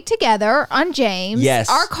all wait together on James. Yes.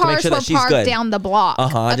 Our cars were parked down the block. A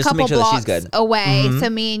just couple to make sure blocks that she's good. away. So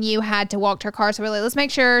me and you had to walk to her car. So we're like, let's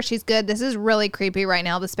make sure she's good. This is really creepy right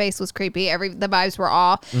now. The space was creepy. The vibes were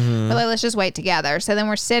off. We're like, let's just wait together. So then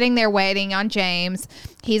we're sitting there waiting on James.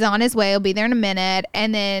 He's on his way. He'll be there in a minute.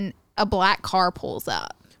 And then a black car pulls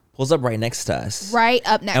up. Pulls up right next to us. Right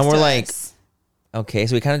up next to us. And we're like, okay.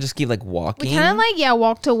 So we kind of just keep like walking. We kind of like,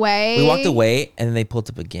 walked away. We walked away and then they pulled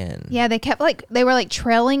up again. Yeah, they were like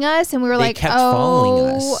trailing us. And we were They kept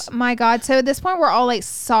following us. My God. So at this point, we're all like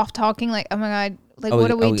soft talking, like, oh my God. Like, what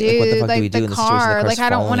do we do? Like, what the fuck do we do the in the situation? car. The like,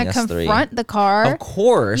 I don't want to confront the car. Of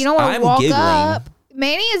course. You don't want to I'm walk giggling. up.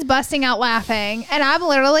 Manny is busting out laughing. And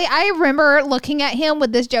I remember looking at him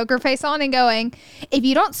with this Joker face on and going, if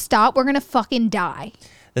you don't stop, we're going to fucking die.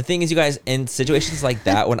 The thing is, you guys, in situations like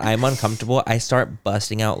that, when I'm uncomfortable, I start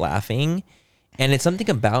busting out laughing. And it's something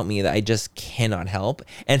about me that I just cannot help.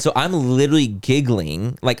 And so I'm literally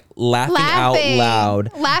giggling, like laughing out loud.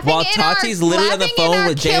 While Tati's literally on the phone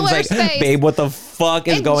with James, like, babe, what the fuck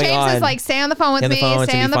is going on? James is like, stay on the phone with me.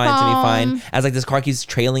 Stay on the phone. As like this car keeps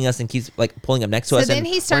trailing us and keeps like pulling up next to us. So then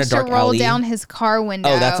he starts to roll down his car window.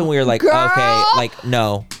 Oh, that's when we were like, girl, okay, like,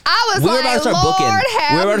 no. I was we were about to start Lord booking.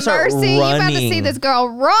 Have we were about to start mercy. running. You about to see this girl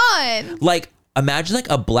run. Like, imagine like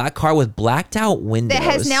a black car with blacked out windows that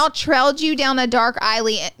has now trailed you down a dark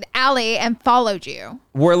alley and followed you.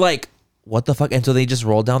 We're like, what the fuck? And so they just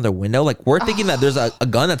roll down their window. Like, we're thinking that there's a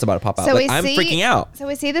gun that's about to pop out. So like, I'm freaking out. So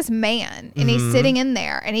we see this man and he's sitting in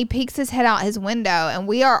there and he peeks his head out his window and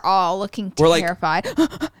we are all looking terrified.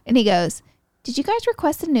 And he goes, did you guys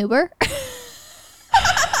request an Uber?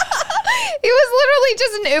 He was literally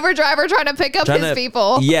just an Uber driver trying to pick up his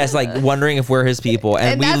people. Yes, like wondering if we're his people.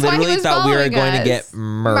 And we literally thought we were going to get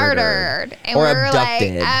murdered. And or we were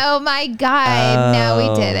abducted. like, oh my God. No,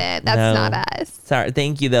 we didn't. That's not us. Sorry.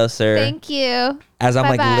 Thank you though, sir. Thank you. As I'm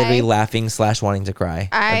Bye-bye. like literally laughing / wanting to cry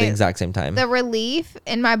at the exact same time. The relief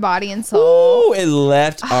in my body and soul. Ooh, it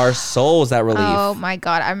left our souls, that relief. Oh my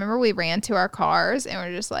God. I remember we ran to our cars and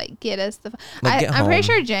we're just like, get us the... Like, I'm pretty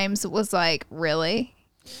sure James was like, really?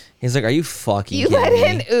 He's like, are you fucking You kidding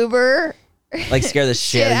let me? an Uber Like scare the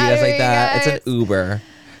shit out of you guys like that. It's an Uber.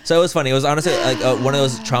 So it was funny. It was honestly like one of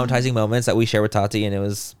those traumatizing moments that we share with Tati, and it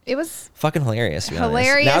was fucking hilarious. To be honest.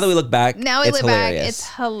 Hilarious. Now that we look back, it's hilarious. It's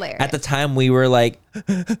hilarious. At the time, we were like,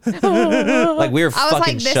 like we were I was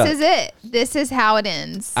fucking like, this shook. is it. This is how it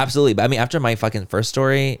ends. Absolutely. But I mean, after my fucking first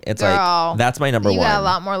story, it's Girl, like, that's my number you one. got a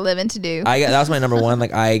lot more living to do. That was my number one.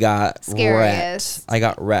 Like I got Scariest. wrecked. I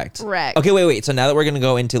got wrecked. Wrecked. Okay, wait. So now that we're going to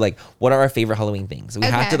go into like, what are our favorite Halloween things? We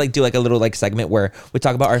have to like do like a little like segment where we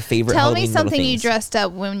talk about our favorite Tell Halloween me something little you things. dressed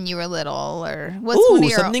up when you were little, or what's one of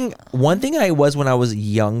your... One thing I was when I was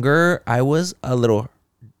younger, I was a little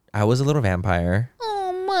vampire.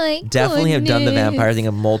 Oh my Definitely have done the vampire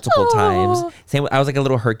thing multiple Oh. times. Same, I was like a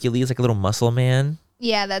little Hercules, like a little muscle man.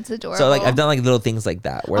 Yeah, that's adorable. So like I've done like little things like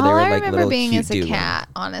that where all they were I like remember little being cute as a dude. cat,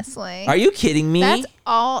 honestly. Are you kidding me? That's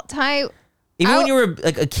all time. Even when you were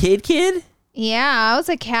like a kid? Yeah, I was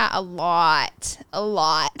a cat a lot.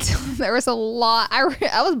 There was a lot. I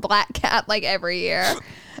was black cat like every year.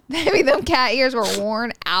 Maybe them cat ears were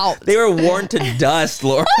worn out. They were worn to dust,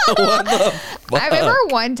 Laura. What the fuck? I remember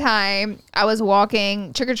one time I was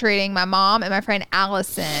walking trick-or-treating, my mom and my friend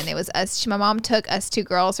Allison. It was us. My mom took us two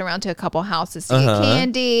girls around to a couple houses to get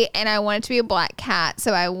candy, and I wanted to be a black cat,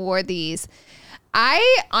 so I wore these.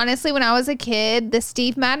 I honestly, when I was a kid, the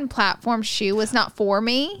Steve Madden platform shoe was not for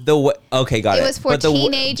me. Okay, got it. It was for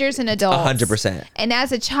teenagers and adults. 100%. And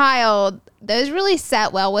as a child, those really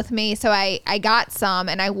sat well with me. So I got some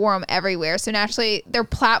and I wore them everywhere. So naturally, they're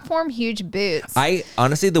platform huge boots. I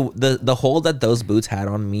honestly, the hold that those boots had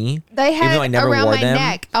on me, They had even though I never around wore my them,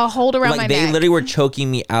 neck, a hold around like my they neck. literally were choking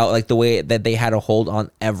me out, like the way that they had a hold on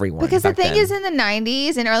everyone. Because the back thing then. is, in the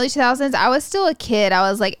 90s and early 2000s, I was still a kid. I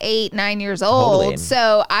was like 8, 9 years old. Totally.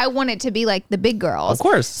 So I wanted to be like the big girls. Of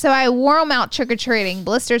course. So I wore them out trick-or-treating,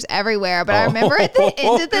 blisters everywhere. But I remember at the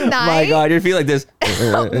end of the night. My God, you're feeling like this.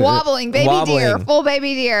 wobbling, baby deer, Wobbling. full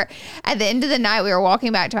baby deer. At the end of the night, we were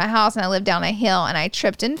walking back to my house, and I lived down a hill, and I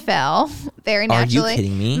tripped and fell very Are you naturally.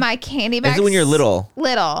 kidding me? My candy bag. This is when you're little.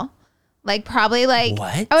 Like probably like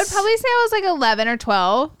What? I would probably say I was like 11 or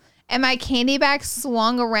 12. And my candy bag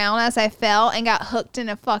swung around as I fell and got hooked in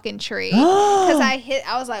a fucking tree. Because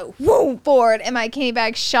I was like, whoa, forward. And my candy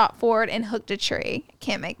bag shot forward and hooked a tree. I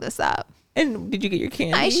can't make this up. And did you get your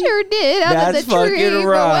candy? I sure did. Out That's of the tree. fucking But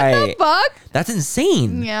right. what the fuck? That's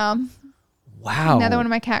insane. Yeah. Wow. Another one of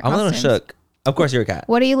my cat I'm a little costumes. shook. Of course you're a cat.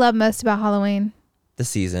 What do you love most about Halloween? The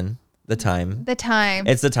season, the time. The time.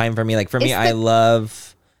 It's the time for me. Like for me, It's I the-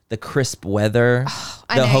 love the crisp weather,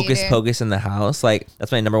 I the know you hocus do. pocus in the house. Like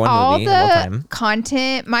that's my number one all movie of all the time.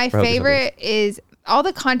 content. My For Hocus favorite is all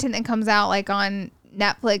the content that comes out like on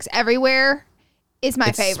Netflix everywhere is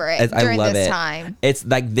my favorite during love this it. time. It's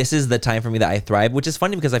like this is the time for me that I thrive, which is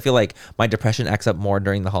funny because I feel like my depression acts up more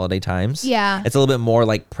during the holiday times. Yeah. It's a little bit more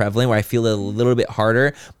like prevalent where I feel a little bit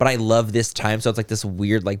harder, but I love this time. So it's like this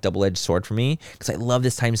weird like double-edged sword for me because I love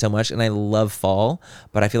this time so much and I love fall,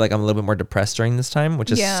 but I feel like I'm a little bit more depressed during this time,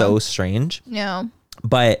 which is Yeah. so strange. No.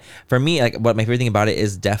 But for me, like what my favorite thing about it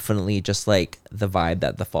is definitely just like the vibe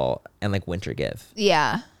that the fall and like winter give.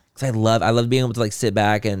 Yeah. Cause I love being able to like sit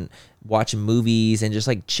back and watch movies and just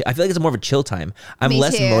like I feel like it's more of a chill time. I'm Me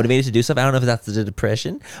less too. motivated to do stuff. I don't know if that's the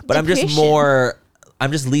depression, but I'm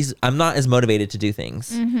not as motivated to do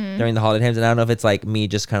things Mm-hmm. during the holiday times. And I don't know if it's like me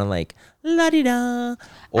just kind of like la di da.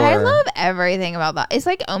 Or I love everything about that. It's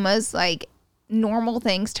like almost like normal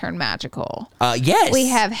things turn magical. yes, We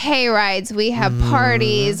have hay rides, we have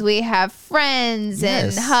parties, we have friends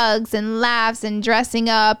Yes. and hugs and laughs and dressing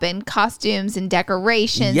up and costumes and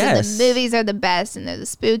decorations. Yes. And the movies are the best and they're the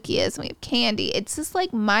spookiest. And we have candy. It's just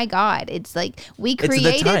like, my God, it's like we the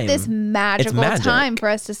created time. this magical magic. time for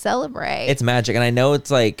us to celebrate. it's magic. And I know it's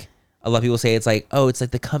like a lot of people say it's like, oh, it's like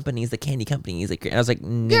the companies, the candy companies. Like, and I was like,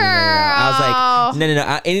 no. I was like, no.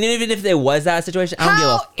 And even if there was that situation, I don't give a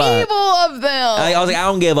How fuck. evil of them I was like, I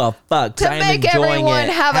don't give a fuck. 'Cause to I'm make enjoying everyone it.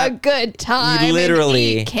 have a good time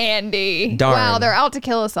Literally. and eat candy. Darn. Wow, they're out to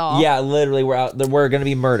kill us all. Yeah, literally, we're gonna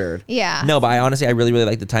be murdered. Yeah. No, but I really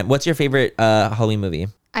like the time. What's your favorite Halloween movie?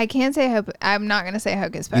 I can't say I'm not going to say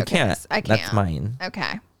Hocus Pocus. You can't. I can't. That's mine.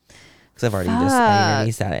 Okay. Because I've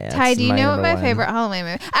already said it. Ty, do you know what my number one. favorite Halloween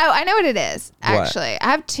movie? Oh, I know what it is. Actually,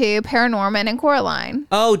 I have two: Paranorman and Coraline.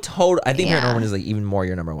 Oh, total. I think Yeah. Paranorman is like even more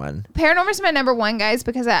your number one. Paranorman's my number one, guys.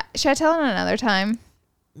 Because should I tell it another time?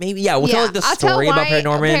 Maybe yeah. We'll tell like the I'll tell story about why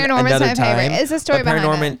Paranorman Paranorman's another my favorite. time. It's the story but behind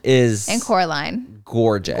Paranorman it. is And Coraline.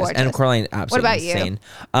 gorgeous. And Coraline absolutely about you? insane.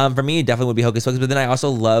 For me, it definitely would be Hocus Pocus. But then I also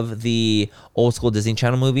love the old school Disney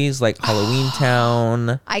Channel movies like Halloween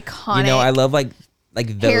Town. Iconic. You know, I love like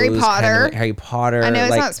those Harry Potter. kind of, like, Harry Potter. I know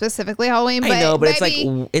it's like, not specifically Halloween, but I know, but it's maybe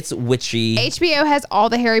like it's witchy. HBO has all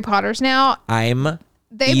the Harry Potters now. I'm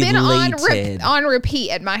They've been elated. on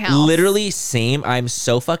repeat at my house. Literally same. I'm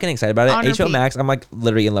so fucking excited about it. On HBO repeat. Max, I'm like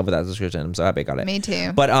literally in love with that subscription. I'm so happy I got it. Me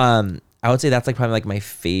too. But I would say that's like probably like my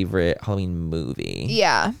favorite Halloween movie.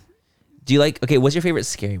 Yeah. Do you like, okay, what's your favorite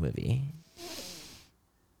scary movie?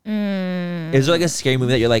 Is there like a scary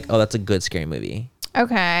movie that you're like, oh, that's a good scary movie?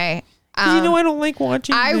 Okay. I don't like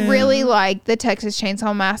watching I them. really like the Texas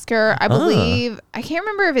Chainsaw Massacre. I believe, I can't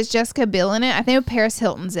remember if it's Jessica Biel in it. I think Paris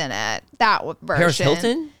Hilton's in it. That version. Paris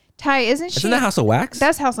Hilton? Ty, isn't she? Isn't that House of Wax?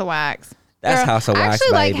 That's House of Wax. That's Girl, House of Wax, I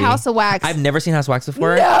actually like baby. House of Wax. I've never seen House of Wax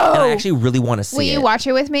before. No. And I actually really want to see Will it. you watch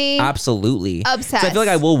it with me? Absolutely. Obsessed. So I feel like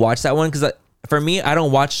I will watch that one because for me, I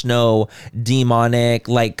don't watch no demonic,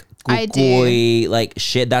 like, I do. gooey, like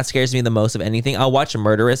shit. That scares me the most of anything. I'll watch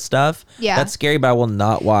murderous stuff. Yeah. That's scary, but I will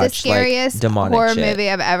not watch The scariest like demonic horror shit. movie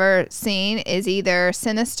I've ever seen is either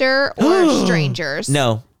Sinister or Strangers.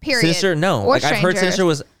 No. Period. Sinister, no. Or Like I've heard Strangers. Sinister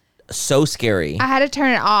was so scary. I had to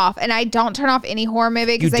turn it off, and I don't turn off any horror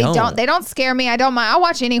movie because You don't. they don't scare me. I don't mind. I'll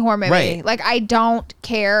watch any horror movie. Right. Like I don't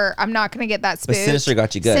care. I'm not gonna get that But spooked. Sinister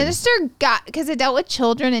got you good. Sinister got because it dealt with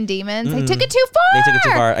children and demons. They took it too far. They took it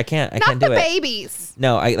too far. I can't Not do the it. babies.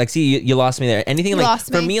 No, I like see you lost me there. Anything You like lost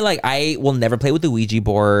for me. me, like I will never play with the Ouija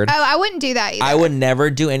board. Oh, I wouldn't do that either. I would never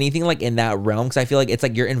do anything like in that realm because I feel like it's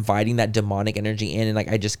like you're inviting that demonic energy in, and like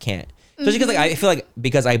I just can't. Especially because like I feel like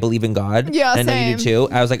because I believe in God, Yeah, and I know you do same.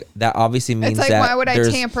 too. I was like that obviously means like, that why would I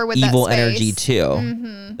there's tamper with that evil space? energy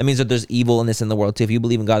too. That means that there's evilness in the world too. If you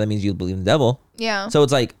believe in God, that means you believe in the devil. Yeah. So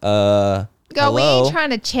it's like Go. hello? We ain't trying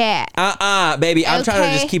to chat. Baby, I'm trying to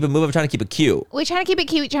Okay. just keep it moving. I'm trying to keep it cute. We trying to keep it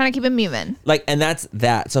cute. Trying to keep it moving. Like, and that's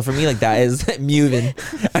that. So for me, like that is moving.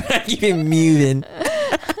 I'm trying to keep it moving.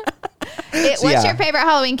 What's yeah. your favorite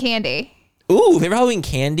Halloween candy? Ooh, favorite Halloween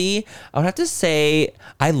candy? I would have to say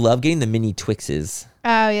I love getting the mini Twixes.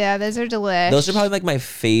 Oh yeah, those are delicious. Those are probably like my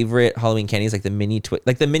favorite Halloween candies, like the mini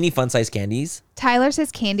like the mini fun size candies. Tyler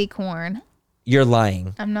says candy corn. You're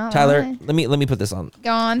lying. I'm not Tyler, lying. let me put this on.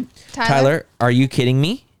 Go on, Tyler. Tyler, are you kidding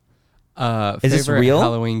me? Is this Favorite real?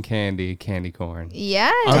 Halloween candy corn.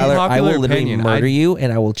 Yes. Tyler, I Unpopular will literally opinion. murder you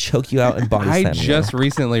and I will choke you out and body I slam just you.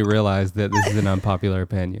 recently realized that this is an unpopular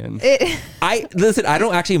opinion. Listen, I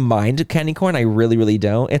don't actually mind candy corn. I really, really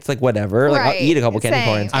don't. It's like whatever. Like I'll Right. eat a couple candy Same.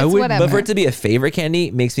 corns. It's I would- whatever. But for it to be a favorite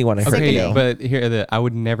candy makes me want to hurt Okay, you. but I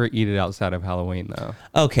would never eat it outside of Halloween though.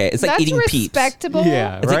 Okay, it's like That's eating peeps. respectable.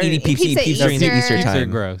 Yeah, It's like right? eating peeps, Peeps at peeps during Easter. Easter Peeps are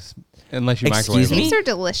time. gross unless you Excuse microwave me? them. Peeps are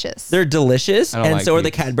delicious. They're delicious, I don't and like so are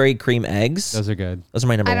the peeps. Cadbury cream eggs. Those are good. Those are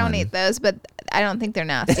my number I one. don't eat those, but I don't think they're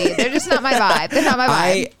nasty. They're just not my vibe. They're not my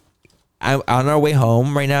vibe. I'm on our way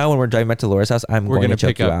home right now when we're driving back to Laura's house. I'm We're going gonna to choke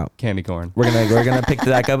pick you up out. candy corn. We're gonna pick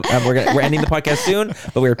that up. We're ending the podcast soon,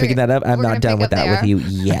 but we're picking that up. I'm we're not gonna done pick with up that there. with you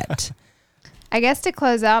yet. I guess to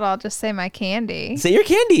close out, I'll just say my candy. Say your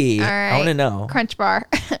candy. All right. I want to know. Crunch bar.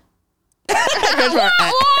 Crunch bar.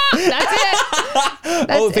 That's it.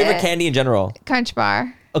 That's Favorite it. candy in general. Crunch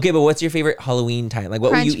bar. Okay, but what's your favorite Halloween time? Like,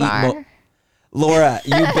 what Crunch will you bar. eat? Laura,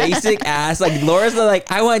 you basic ass. Like Laura's like,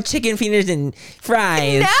 I want chicken fingers and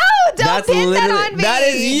fries. No, don't That's pin that literally- on me. that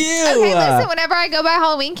is you. Okay, listen. Whenever I go buy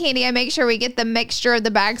Halloween candy, I make sure we get the mixture of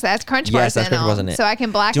the bags that's Crunch bars Yes, that's in Crunch bars them, in it. so I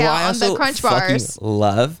can black Do out I on also the Crunch fucking bars.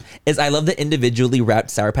 love is I love the individually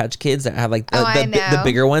wrapped Sour Patch Kids that have like Oh, I the know.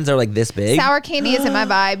 bigger ones are like this big. Sour candy isn't my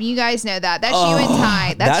vibe. You guys know that. That's you and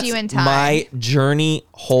Ty. That's you and Ty. my journey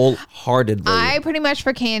wholeheartedly. I pretty much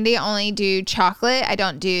for candy only do chocolate. I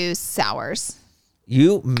don't do sours.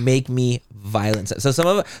 You make me violent. So some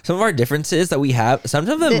of our differences that we have, some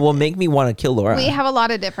of them will make me want to kill Laura. We have a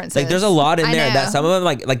lot of differences. Like there's a lot in I there that know. some of them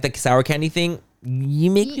like the sour candy thing. You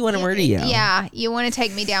make me want to murder you. Yeah, you want to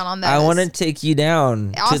take me down on those. I want to take you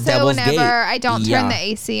down to Also, Devil's whenever Gate. I don't turn Yeah. the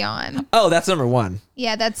AC on. Oh, that's number one.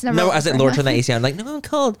 Yeah, that's number No, one. I said for Laura, him. turn the AC on. I'm like, no, I'm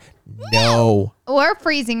cold. No. We're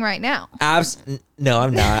freezing right now. No,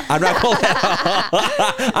 I'm not. I'm not cold at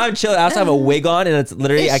all. I'm chill. I also have a wig on, and it's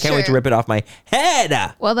literally, It's I can't wait to true. rip it off my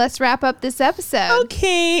head. Well, let's wrap up this episode.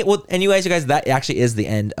 Okay. Well, and you guys, that actually is the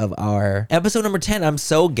end of our episode number 10. I'm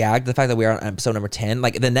so gagged the fact that we are on episode number 10.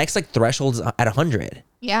 Like the next threshold is at 100.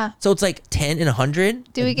 Yeah. So it's like 10 and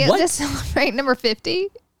 100. Do we get What? to celebrate number 50?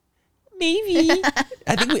 Maybe.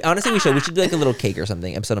 I think we should do like a little cake or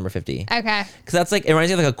something. Episode number 50. Okay. Because that's like, it reminds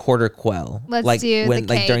me of like a quarter quell. Let's like do when,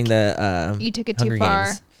 the like during cake. the You took it Hunger too far.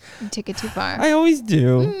 Games. You took it too far. I always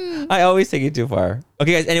do. I always take it too far.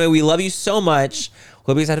 Okay, guys. Anyway, we love you so much.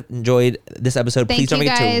 Hope you guys have enjoyed this episode. Thank Please don't you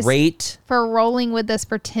forget guys to rate. For rolling with us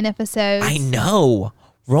for 10 episodes. I know.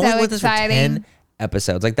 Rolling So with us for exciting. 10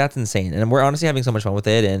 episodes. Like, that's insane. And we're honestly having so much fun with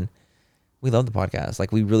it. And we love the podcast.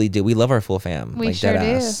 Like, we really do. We love our full fam. We like, sure do.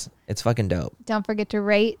 deadass. It's fucking dope. Don't forget to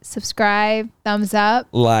rate, subscribe, thumbs up.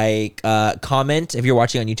 Like, comment. If you're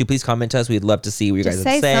watching on YouTube, please comment to us. We'd love to see what you Just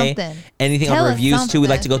guys would say. something. Anything Tell on us reviews too. We'd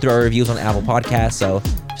like to something. go through our reviews on Apple Podcasts. So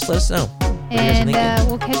just let us know. What you guys are And thinking.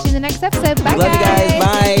 we'll catch you in the next episode. Bye, Love you guys.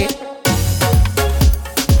 Bye.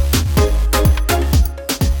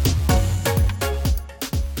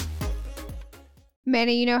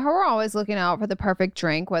 Manny, you know how we're always looking out for the perfect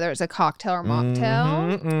drink, whether it's a cocktail or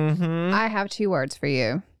mocktail? Mm-hmm. I have 2 words for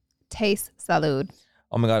you. Taste salud.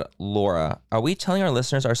 Oh my God, Laura, are we telling our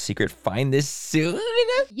listeners our secret? Find this soon.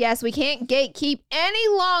 Yes, we can't gatekeep any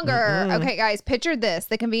longer. Okay, guys, picture this.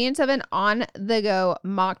 The convenience of an on-the-go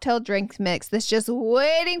mocktail drink mix that's just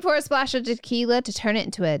waiting for a splash of tequila to turn it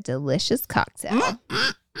into a delicious cocktail.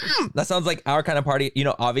 That sounds like our kind of party. You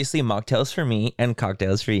know, obviously mocktails for me and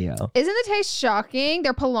cocktails for you. Isn't the taste shocking?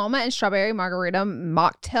 Their Paloma and strawberry margarita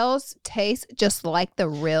mocktails taste just like the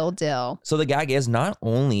real deal. So the gag is, not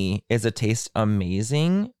only is the taste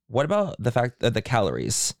amazing, what about the fact that the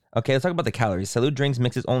calories? Okay, let's talk about the calories. Salud drinks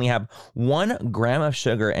mixes only have 1 gram of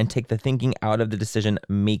sugar and take the thinking out of the decision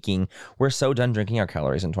making. We're so done drinking our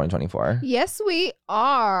calories in 2024. Yes, we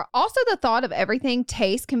are. Also, the thought of everything,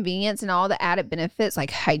 taste, convenience, and all the added benefits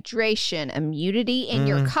like hydration, immunity in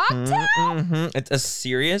your cocktail. It's a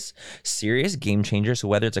serious game changer. So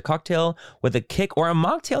whether it's a cocktail with a kick or a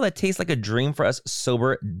mocktail that tastes like a dream for us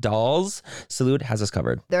sober dolls, Salud has us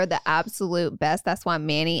covered. They're the absolute best. That's why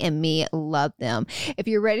Manny and me love them. If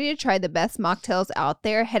you're ready to try the best mocktails out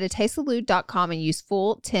there, head to tastesalud.com and use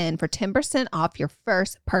full 10 for 10% off your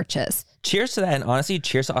first purchase. Cheers to that, and honestly,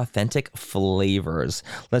 cheers to authentic flavors.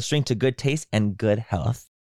 Let's drink to good taste and good health.